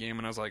Bigfoot game,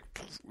 and I was like,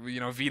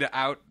 Vita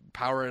out,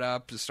 power it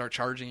up, just start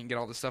charging and get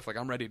all this stuff. Like,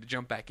 I'm ready to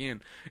jump back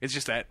in. It's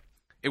just that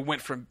it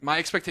went from my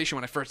expectation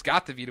when I first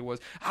got the Vita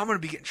was, I'm going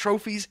to be getting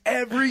trophies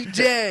every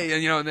day.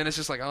 And then it's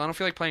just like, oh, I don't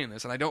feel like playing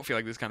this, and I don't feel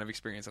like this kind of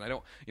experience. And I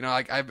don't,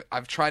 like,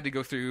 I've tried to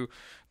go through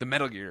the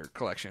Metal Gear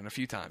collection a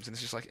few times, and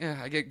it's just like,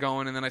 I get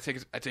going, and then I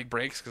take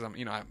breaks because I'm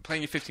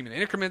playing in 15-minute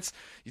increments.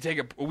 You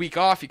take a week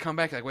off, you come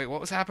back, like, wait, what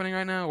was happening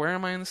right now? Where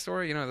am I in the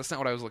story? That's not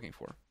what I was looking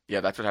for.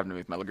 Yeah, that's what happened to me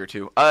with Metal Gear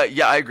 2.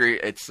 Yeah, I agree.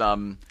 It's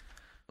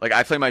like,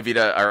 I play my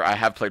Vita, or I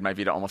have played my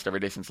Vita almost every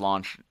day since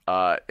launch,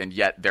 and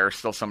yet there are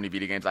still so many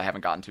Vita games I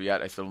haven't gotten to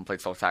yet. I still haven't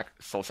played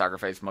Soul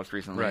Sacrifice most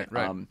recently.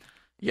 Right.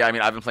 Yeah, I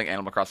mean, I've been playing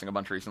Animal Crossing a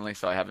bunch recently,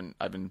 so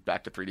I've been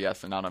back to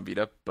 3DS and not on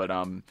Vita. But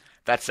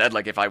that said,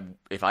 like, if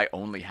I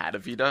only had a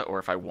Vita, or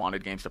if I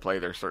wanted games to play,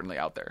 they're certainly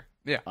out there.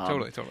 Yeah,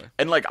 totally.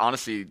 And, like,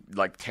 honestly,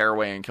 like,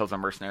 Tearaway and Killzone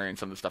Mercenary and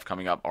some of the stuff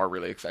coming up are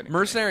really exciting.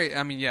 Mercenary,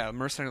 I mean, yeah,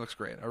 Mercenary looks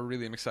great. I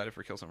really am excited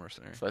for Killzone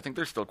Mercenary. So I think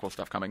there's still cool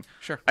stuff coming.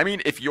 Sure. I mean,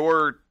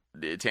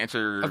 to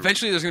answer...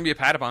 Eventually there's going to be a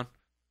Patapon.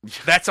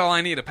 That's all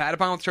I need. A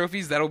Patapon with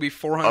trophies. That'll be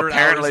 400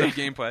 hours of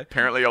gameplay.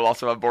 Apparently you'll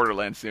also have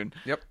Borderlands soon.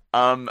 Yep.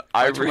 By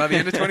the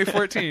end of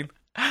 2014.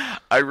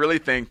 I really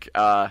think,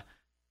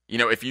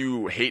 if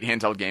you hate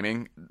handheld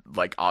gaming,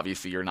 like,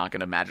 obviously you're not going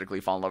to magically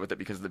fall in love with it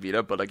because of the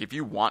Vita, but, like, if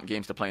you want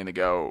games to play on the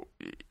go,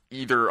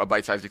 either a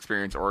bite-sized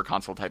experience or a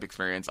console-type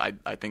experience,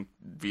 I think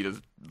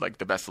Vita's, like,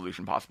 the best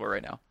solution possible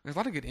right now. There's a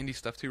lot of good indie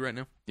stuff, too, right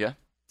now. Yeah.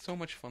 So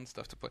much fun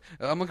stuff to play.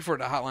 I'm looking forward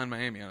to Hotline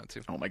Miami on it,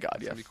 too. Oh, my God,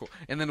 yes. That'd be cool.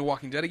 And then The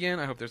Walking Dead again.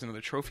 I hope there's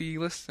another trophy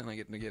list, and I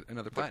get to get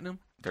another platinum.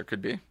 There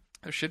could be.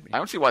 There should be. I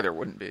don't see why there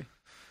wouldn't be.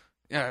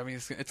 Yeah, I mean,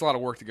 it's a lot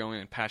of work to go in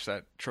and patch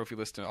that trophy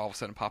list and all of a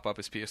sudden pop up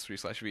as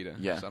PS3/Vita.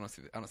 Yeah. So I don't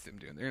see them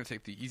doing it. They're going to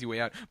take the easy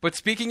way out. But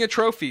speaking of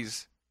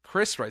trophies,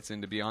 Chris writes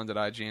into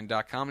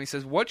beyond.ign.com, and he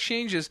says, what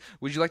changes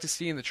would you like to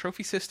see in the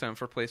trophy system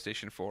for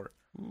PlayStation 4?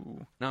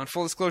 Ooh. Now, in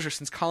full disclosure,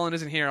 since Colin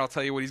isn't here, I'll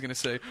tell you what he's going to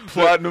say.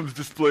 Platinums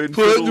displayed.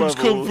 Platinums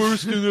come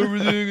first in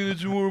everything, and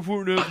it's more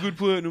important to have good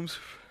platinums.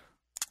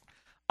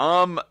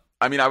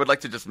 I mean, I would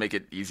like to just make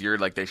it easier.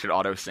 Like, they should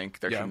auto sync.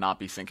 There Yeah. should not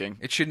be syncing.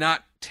 It should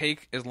not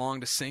take as long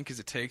to sync as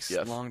it takes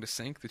Yes. long to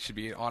sync. It should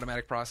be an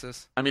automatic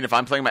process. I mean, if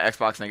I'm playing my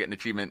Xbox and I get an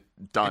achievement,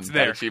 done. It's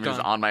there, That achievement done.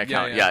 is on my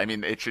account. Yeah, yeah. I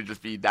mean, it should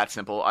just be that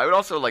simple. I would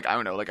also, like, I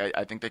don't know, like,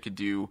 I think they could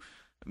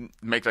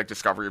make, like,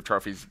 discovery of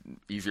trophies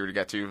easier to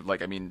get to.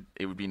 Like, I mean,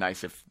 it would be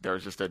nice if there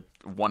was just a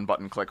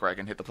one-button click where I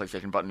can hit the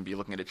PlayStation button and be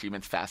looking at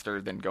achievements faster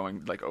than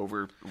going, like,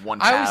 over one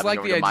tab. I always like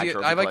and the going to my idea.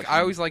 trophy I collection.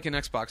 always like an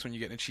Xbox when you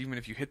get an achievement.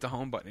 If you hit the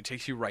home button, it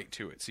takes you right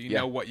to it, so you Yeah.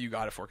 know what you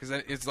got it for. Because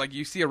it's like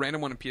you see a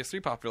random one in PS3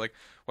 pop, you're like,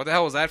 "What the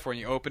hell was that for?" And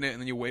you open it,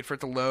 and then you wait for it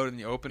to load, and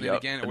you open it Yep.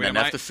 again. And Wait, then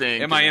am that's the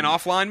sync, Am I in and then-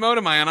 offline mode?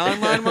 Am I in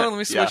online mode? Let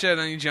me switch Yeah. it,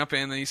 and then you jump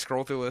in, and then you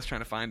scroll through the list trying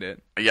to find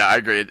it. Yeah, I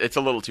agree. It's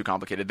a little too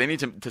complicated. They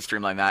need to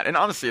streamline that. And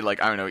honestly,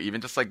 like, I don't know, even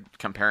just, like,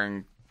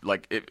 comparing,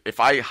 like, if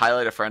I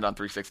highlight a friend on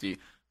 360,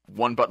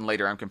 one button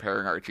later I'm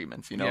comparing our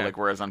achievements, Yeah. like,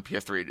 whereas on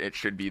PS3 it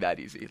should be that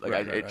easy. Like,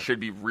 Right, it should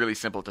be really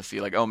simple to see,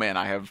 like, oh man,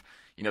 I have,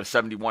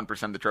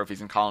 71% of the trophies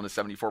and Colin is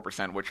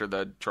 74%, which are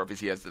the trophies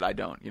he has that I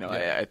don't.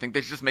 Yeah. I think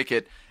they should just make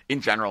it,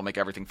 in general, make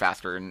everything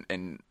faster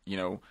and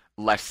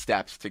less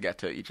steps to get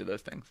to each of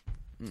those things.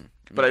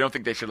 But I don't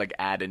think they should, like,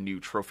 add a new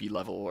trophy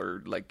level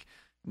or, like,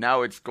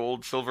 now it's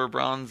gold, silver,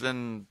 bronze,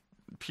 and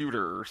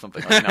pewter or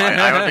something. Like, no,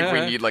 I don't think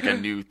we need, like, a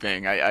new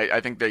thing. I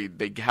think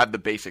they have the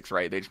basics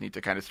right. They just need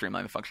to kind of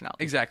streamline the functionality.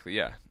 Exactly.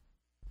 Yeah.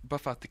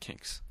 Buff out the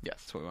kinks. Yes,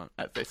 That's what we want.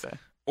 as they say.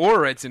 Or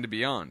writes into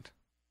Beyond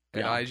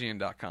at Beyond.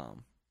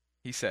 IGN.com.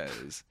 He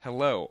says,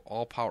 "Hello,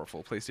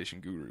 all-powerful PlayStation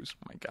gurus.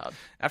 Oh my God.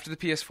 After the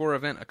PS4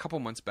 event a couple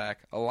months back,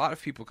 a lot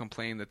of people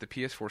complained that the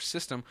PS4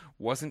 system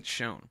wasn't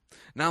shown.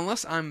 Now,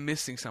 unless I'm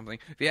missing something,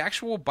 the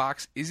actual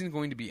box isn't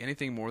going to be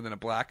anything more than a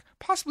black,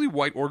 possibly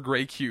white or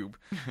gray cube.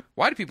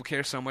 Why do people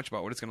care so much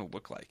about what it's going to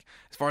look like?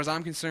 As far as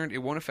I'm concerned, it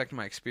won't affect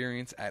my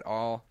experience at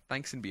all.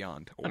 Thanks and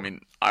Beyond." I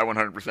mean, I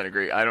 100%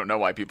 agree. I don't know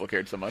why people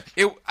cared so much.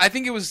 I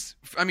think it was,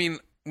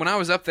 when I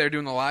was up there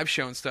doing the live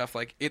show and stuff,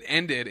 like, it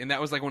ended, and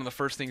that was, like, one of the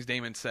first things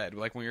Damon said,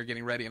 like, when we were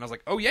getting ready, and I was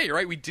like, oh, yeah, you're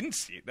right, we didn't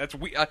see it.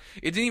 It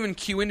didn't even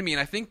cue into me,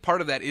 and I think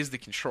part of that is the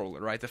controller,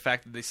 right? The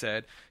fact that they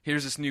said,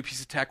 here's this new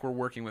piece of tech we're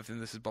working with,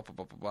 and this is blah, blah,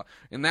 blah, blah, blah.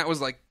 And that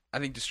was, like, I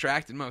think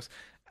distracted most.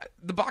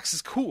 The box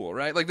is cool,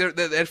 right? Like,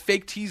 that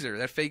fake teaser,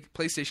 that fake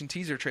PlayStation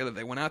teaser trailer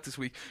that went out this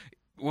week,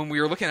 when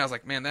we were looking at it, I was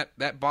like, man,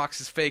 that box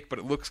is fake, but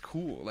it looks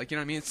cool. Like, you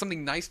know what I mean? It's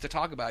something nice to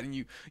talk about, and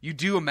you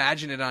do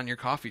imagine it on your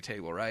coffee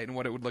table, right? And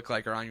what it would look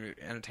like or on your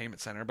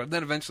entertainment center. But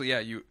then eventually, yeah,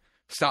 you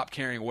stop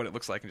caring what it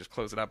looks like and just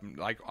close it up. And,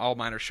 like, all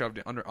mine are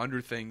shoved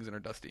under things and are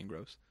dusty and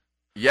gross.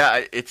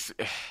 Yeah, it's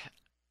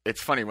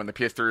funny. When the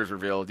PS3 was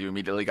revealed, you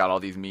immediately got all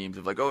these memes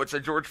of, like, oh, it's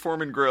a George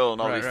Foreman grill and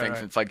all these things. Right.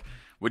 And it's like,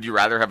 would you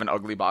rather have an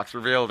ugly box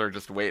revealed or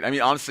just wait? I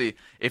mean, honestly,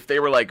 if they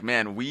were like,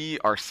 man, we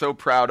are so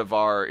proud of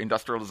our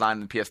industrial design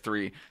in the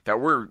PS3 that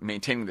we're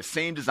maintaining the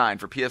same design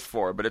for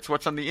PS4, but it's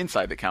what's on the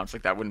inside that counts,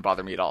 like, that wouldn't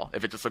bother me at all.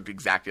 If it just looked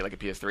exactly like a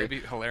PS3. It'd be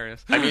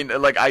hilarious. I mean,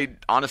 like,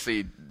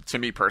 honestly, to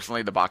me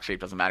personally, the box shape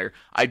doesn't matter.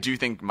 I do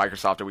think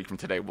Microsoft a week from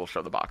today will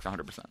show the box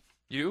 100%.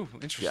 You?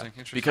 Interesting.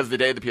 Because the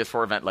day of the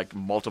PS4 event, like,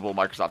 multiple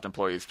Microsoft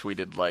employees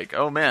tweeted, like,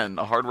 oh man,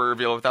 a hardware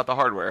reveal without the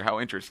hardware. How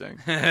interesting.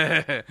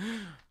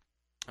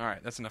 All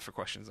right, that's enough for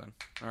questions then.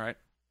 All right.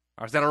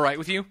 Is that all right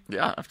with you?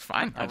 Yeah, that's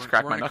fine. I We're just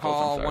cracked my gonna knuckles. I'm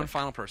call sorry. one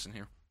final person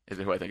here. Is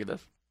it who I think it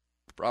is?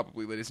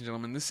 Probably, ladies and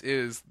gentlemen. This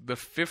is the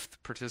 5th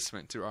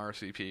participant to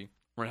RCP.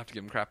 We're going to have to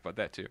give him crap about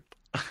that, too.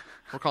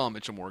 We're calling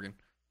Mitchell Morgan.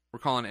 We're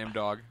calling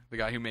M-Dog, the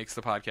guy who makes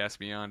the Podcast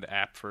Beyond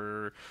app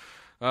for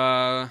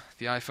the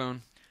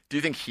iPhone. Do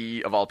you think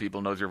he, of all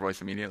people, knows your voice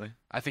immediately?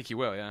 I think he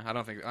will, yeah.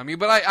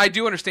 But I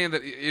do understand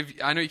that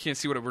I know you can't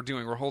see what we're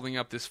doing. We're holding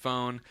up this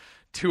phone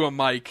to a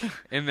mic,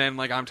 and then,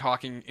 like, I'm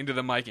talking into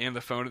the mic and the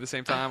phone at the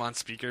same time on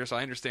speaker, so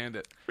I understand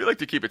that We like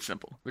to keep it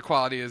simple. the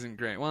quality isn't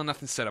great. Well,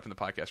 nothing's set up in the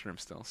podcast room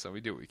still, so we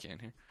do what we can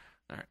here.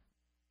 All right.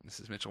 This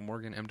is Mitchell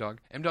Morgan,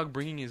 M-Dog. M-Dog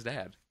bringing his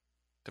dad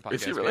to Podcast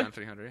Is he really? Beyond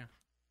 300, yeah.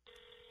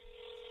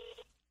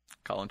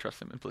 Colin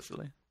trusts him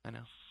implicitly. I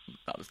know.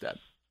 Not his dad.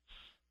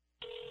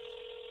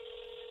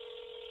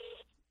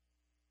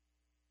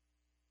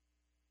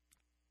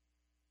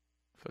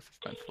 So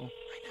suspenseful.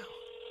 I know.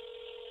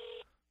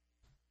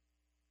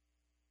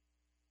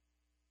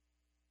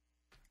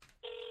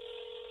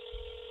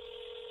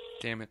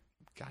 Damn it.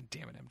 God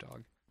damn it,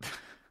 M-Dog.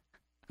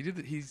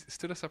 He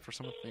stood us up for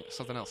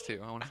something else, too.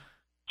 I want to...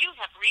 You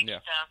have reached Yeah.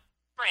 the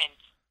Sprint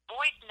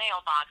voicemail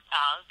box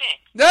of Vic.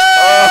 No!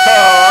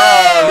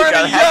 Oh, we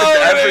gotta have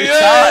it every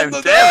time.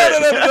 Damn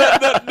it.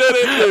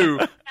 7,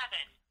 9.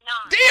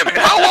 Damn it!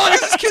 How long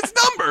is this kid's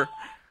number?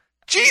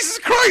 Jesus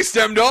Christ,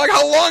 M-Dog,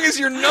 how long is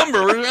your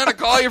number? We're going to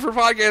call you for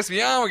Podcast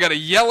Beyond. We got to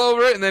yell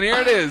over it, and then here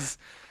it is.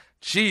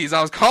 Jeez,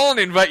 I was calling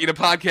to invite you to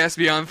Podcast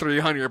Beyond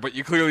 300, but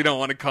you clearly don't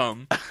want to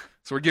come.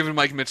 So we're giving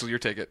Mike Mitchell your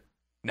ticket.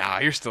 Nah,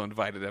 you're still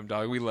invited,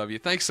 M-Dog. We love you.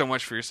 Thanks so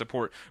much for your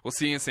support. We'll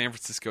see you in San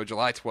Francisco,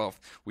 July 12th.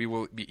 We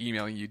will be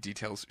emailing you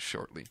details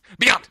shortly.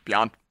 Beyond!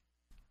 Beyond.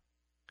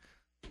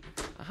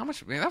 How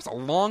much? Man, that was a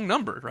long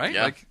number, right?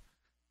 Yeah. Like,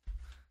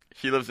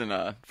 He lives in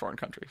foreign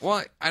countries.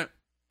 well, I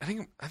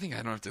think I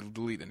don't have to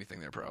delete anything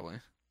there, probably.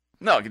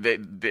 No,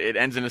 it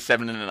ends in a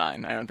 7 and a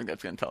 9. I don't think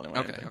that's going to tell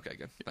anyone anything. Okay,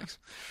 good. Thanks.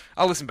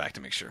 I'll listen back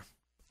to make sure.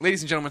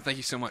 Ladies and gentlemen, thank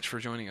you so much for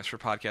joining us for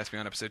Podcast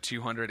Beyond episode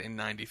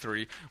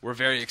 293. We're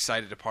very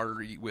excited to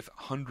party with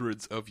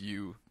hundreds of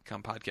you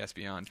come Podcast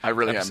Beyond. I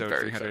really am episode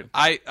very 300.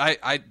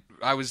 excited.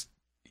 I was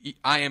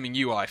IMing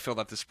you while I filled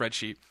out the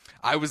spreadsheet.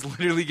 I was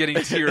literally getting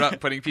teared up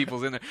putting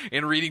people's in there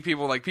and reading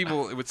people. Like,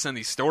 people would send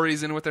these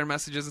stories in with their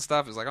messages and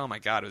stuff. It was like, oh my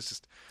God, it was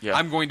just,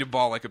 I'm going to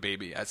bawl like a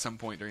baby at some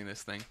point during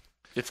this thing.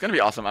 It's going to be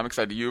awesome. I'm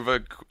excited. You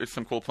have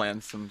some cool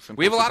plans. Some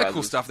we have cool a lot of surprises.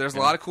 cool stuff. There's a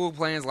lot of cool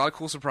plans, a lot of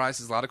cool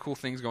surprises, a lot of cool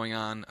things going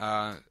on.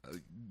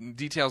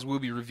 Details will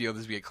be revealed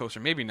as we get closer.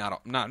 Maybe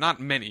not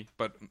many,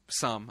 but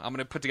some. I'm going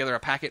to put together a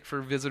packet for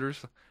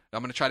visitors.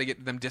 I'm going to try to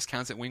get them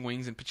discounts at Wing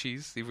Wings and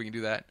Pachis. See if we can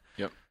do that.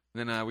 Yep.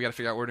 Then we got to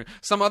figure out where to.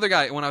 Some other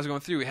guy, when I was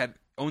going through,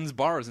 owns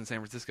bars in San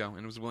Francisco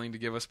and was willing to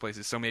give us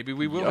places. So maybe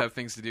we will have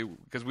things to do,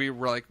 because we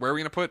were like, where are we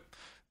going to put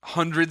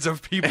hundreds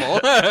of people?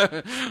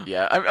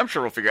 Yeah, I'm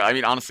sure we'll figure out. I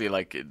mean, honestly,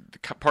 like,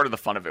 part of the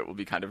fun of it will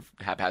be kind of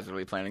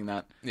haphazardly planning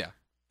that. Yeah.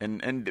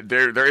 And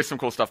there is some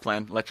cool stuff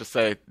planned. Let's just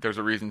say there's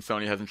a reason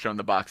Sony hasn't shown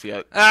the box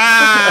yet.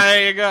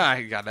 There you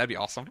go. God, that'd be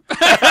awesome.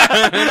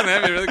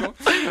 That'd be really cool.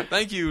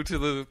 Thank you to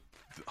the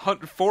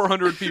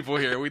 400 people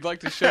here. We'd like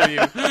to show you.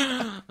 All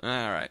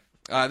right.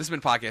 This has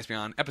been Podcast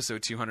Beyond,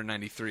 episode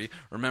 293.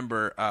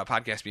 Remember,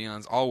 Podcast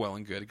Beyond's all well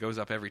and good. It goes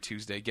up every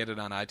Tuesday. Get it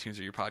on iTunes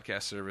or your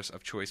podcast service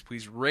of choice.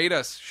 Please rate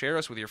us, share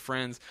us with your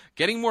friends.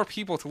 Getting more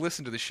people to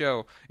listen to the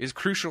show is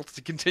crucial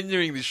to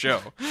continuing the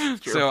show.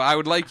 So I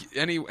would like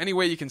any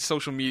way you can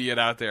social media it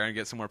out there and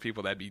get some more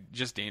people. That'd be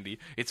just dandy.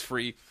 It's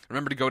free.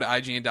 Remember to go to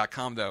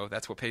IGN.com, though.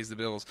 That's what pays the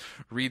bills.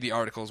 Read the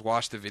articles,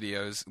 watch the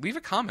videos, leave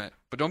a comment.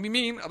 But don't be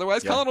mean,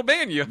 otherwise Colin will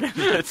ban you.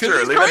 That's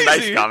true. Leave a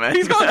nice comment.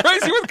 He's gone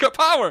crazy with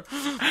power.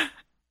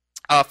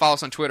 Follow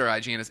us on Twitter.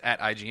 IGN is at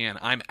IGN.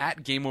 I'm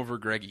at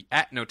GameOverGreggy.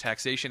 At No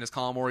Taxation is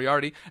Colin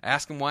Moriarty.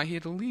 Ask him why he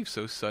had to leave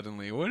so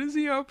suddenly. What is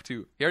he up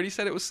to? He already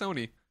said it was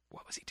Sony.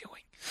 What was he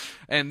doing?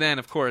 And then,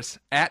 of course,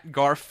 at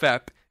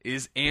Garfep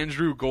is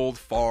Andrew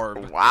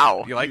Goldfarb.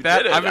 Wow. You like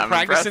that? I've been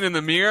practicing in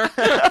the mirror.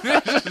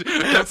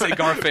 Don't say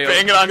Garfield.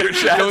 Bang it on your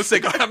chest. Don't say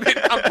Garfield.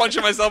 I'm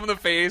punching myself in the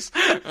face.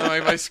 If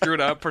I screwed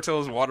up,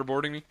 Portillo's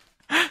waterboarding me.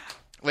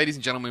 Ladies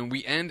and gentlemen,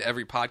 we end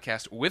every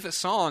podcast with a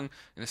song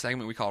in a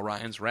segment we call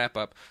Ryan's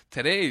Wrap-Up.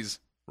 Today's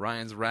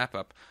Ryan's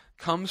Wrap-Up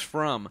comes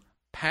from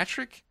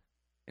Patrick,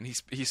 and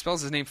he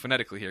spells his name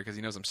phonetically here because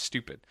he knows I'm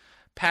stupid.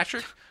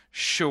 Patrick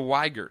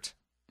Schweigert.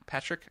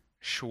 Patrick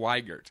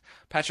Schweigert.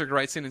 Patrick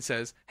writes in and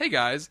says, "Hey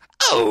guys,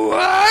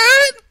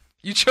 what?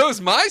 You chose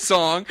my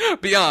song,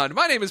 Beyond.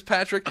 My name is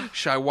Patrick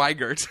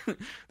Schweigert."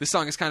 This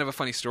song is kind of a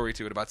funny story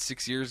to it. About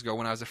 6 years ago,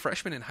 when I was a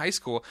freshman in high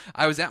school,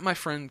 I was at my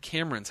friend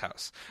Cameron's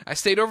house. I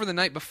stayed over the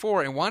night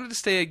before and wanted to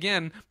stay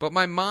again, but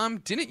my mom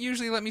didn't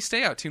usually let me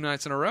stay out 2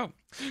 nights in a row.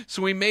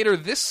 So we made her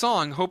this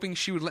song, hoping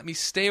she would let me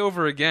stay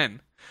over again.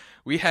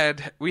 We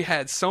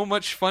had so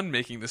much fun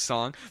making this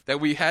song that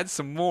we had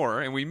some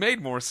more, and we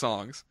made more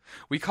songs.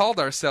 We called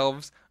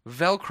ourselves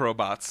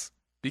Velcrobots,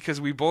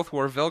 because we both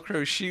wore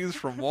Velcro shoes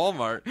from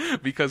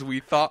Walmart because we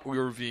thought we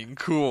were being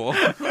cool.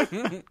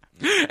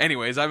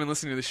 Anyways, I've been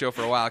listening to the show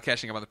for a while,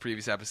 catching up on the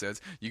previous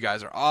episodes. You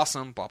guys are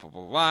awesome, blah, blah,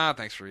 blah, blah.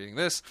 Thanks for reading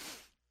this.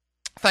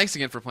 Thanks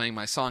again for playing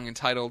my song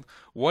entitled,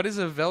 What is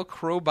a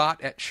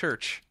Velcrobot at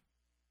Church?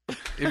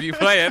 If you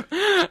play it,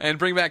 and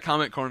bring back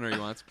Comment Corner he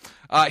wants.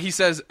 He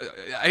says,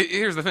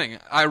 here's the thing.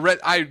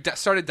 I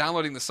started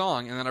downloading the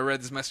song, and then I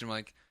read this message, and I'm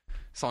like,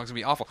 song's gonna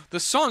be awful. The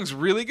song's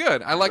really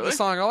good. I like the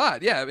song a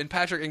lot. Yeah, and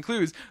Patrick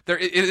includes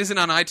it isn't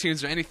on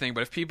iTunes or anything,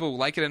 but if people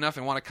like it enough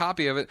and want a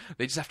copy of it,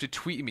 they just have to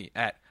tweet me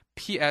at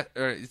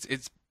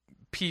it's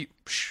P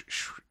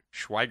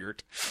Schweigert,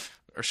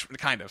 or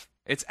kind of.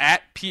 It's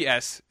at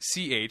PSCHWAG.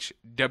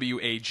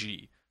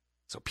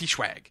 So P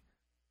Schwag,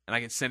 and I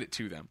can send it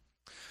to them.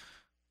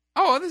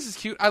 Oh, this is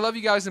cute. I love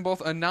you guys in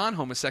both a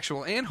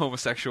non-homosexual and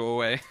homosexual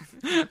way.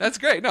 That's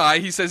great. No,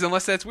 he says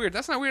unless that's weird.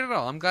 That's not weird at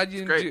all. I'm glad you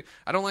didn't do.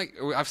 I don't like.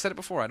 I've said it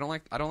before. I don't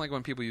like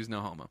when people use no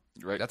homo.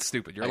 Right. That's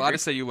stupid. You're allowed to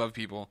say you love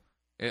people.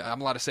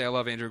 I'm allowed to say I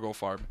love Andrew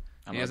Goldfarb.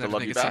 He doesn't have to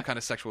think it's some kind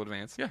of sexual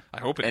advance. Yeah,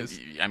 I hope it is.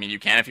 I mean, you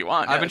can if you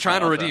want. I've been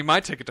trying to redeem my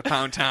ticket to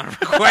Pound Town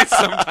for quite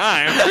some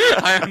time.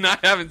 I am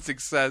not having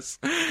success.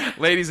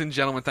 Ladies and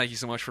gentlemen, thank you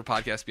so much for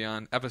Podcast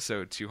Beyond,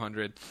 episode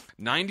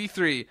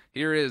 293.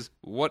 Here is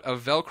What a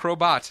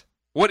Velcrobot.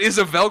 What is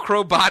a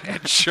Velcrobot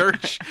at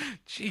church?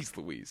 Jeez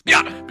Louise.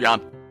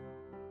 Beyond.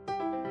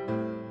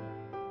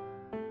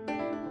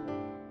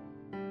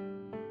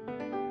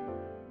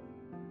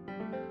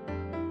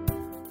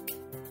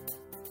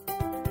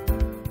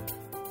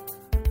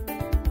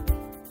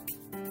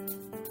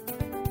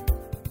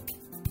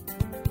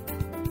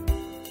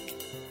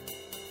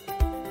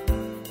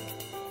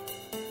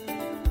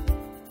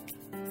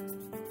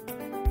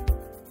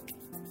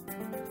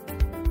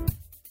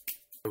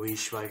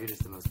 Louise Schweigert is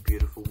the most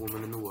beautiful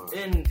woman in the world.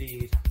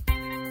 Indeed.